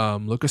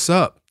 Look us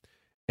up.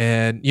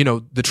 And, you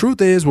know, the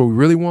truth is what we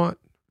really want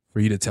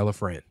for you to tell a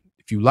friend.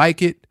 If you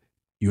like it,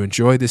 you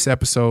enjoyed this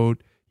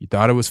episode, you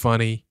thought it was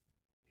funny,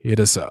 hit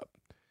us up.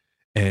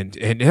 And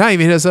not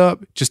even hit us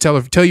up, just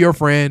tell your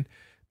friend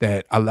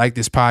that I like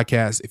this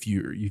podcast. If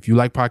you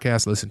like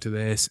podcasts, listen to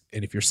this.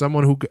 And if you're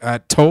someone who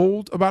got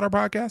told about our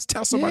podcast,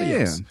 tell somebody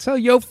else. Tell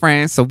your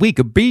friends so we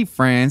could be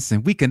friends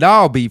and we could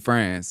all be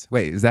friends.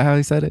 Wait, is that how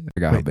he said it? I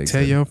got how Wait, big tell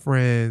said it. your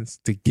friends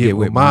to get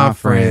with my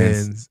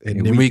friends,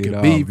 and then we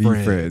can be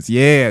friends.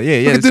 Yeah.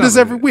 We can do this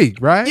every week,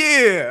 right?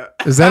 Yeah.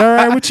 Is that all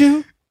right with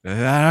you? All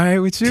right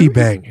with you? Keep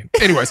banging.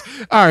 Anyways,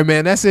 all right,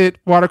 man. That's it.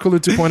 Water Cooler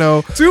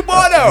 2.0.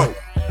 2.0.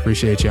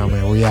 Appreciate y'all,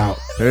 man. We out.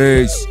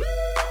 Peace.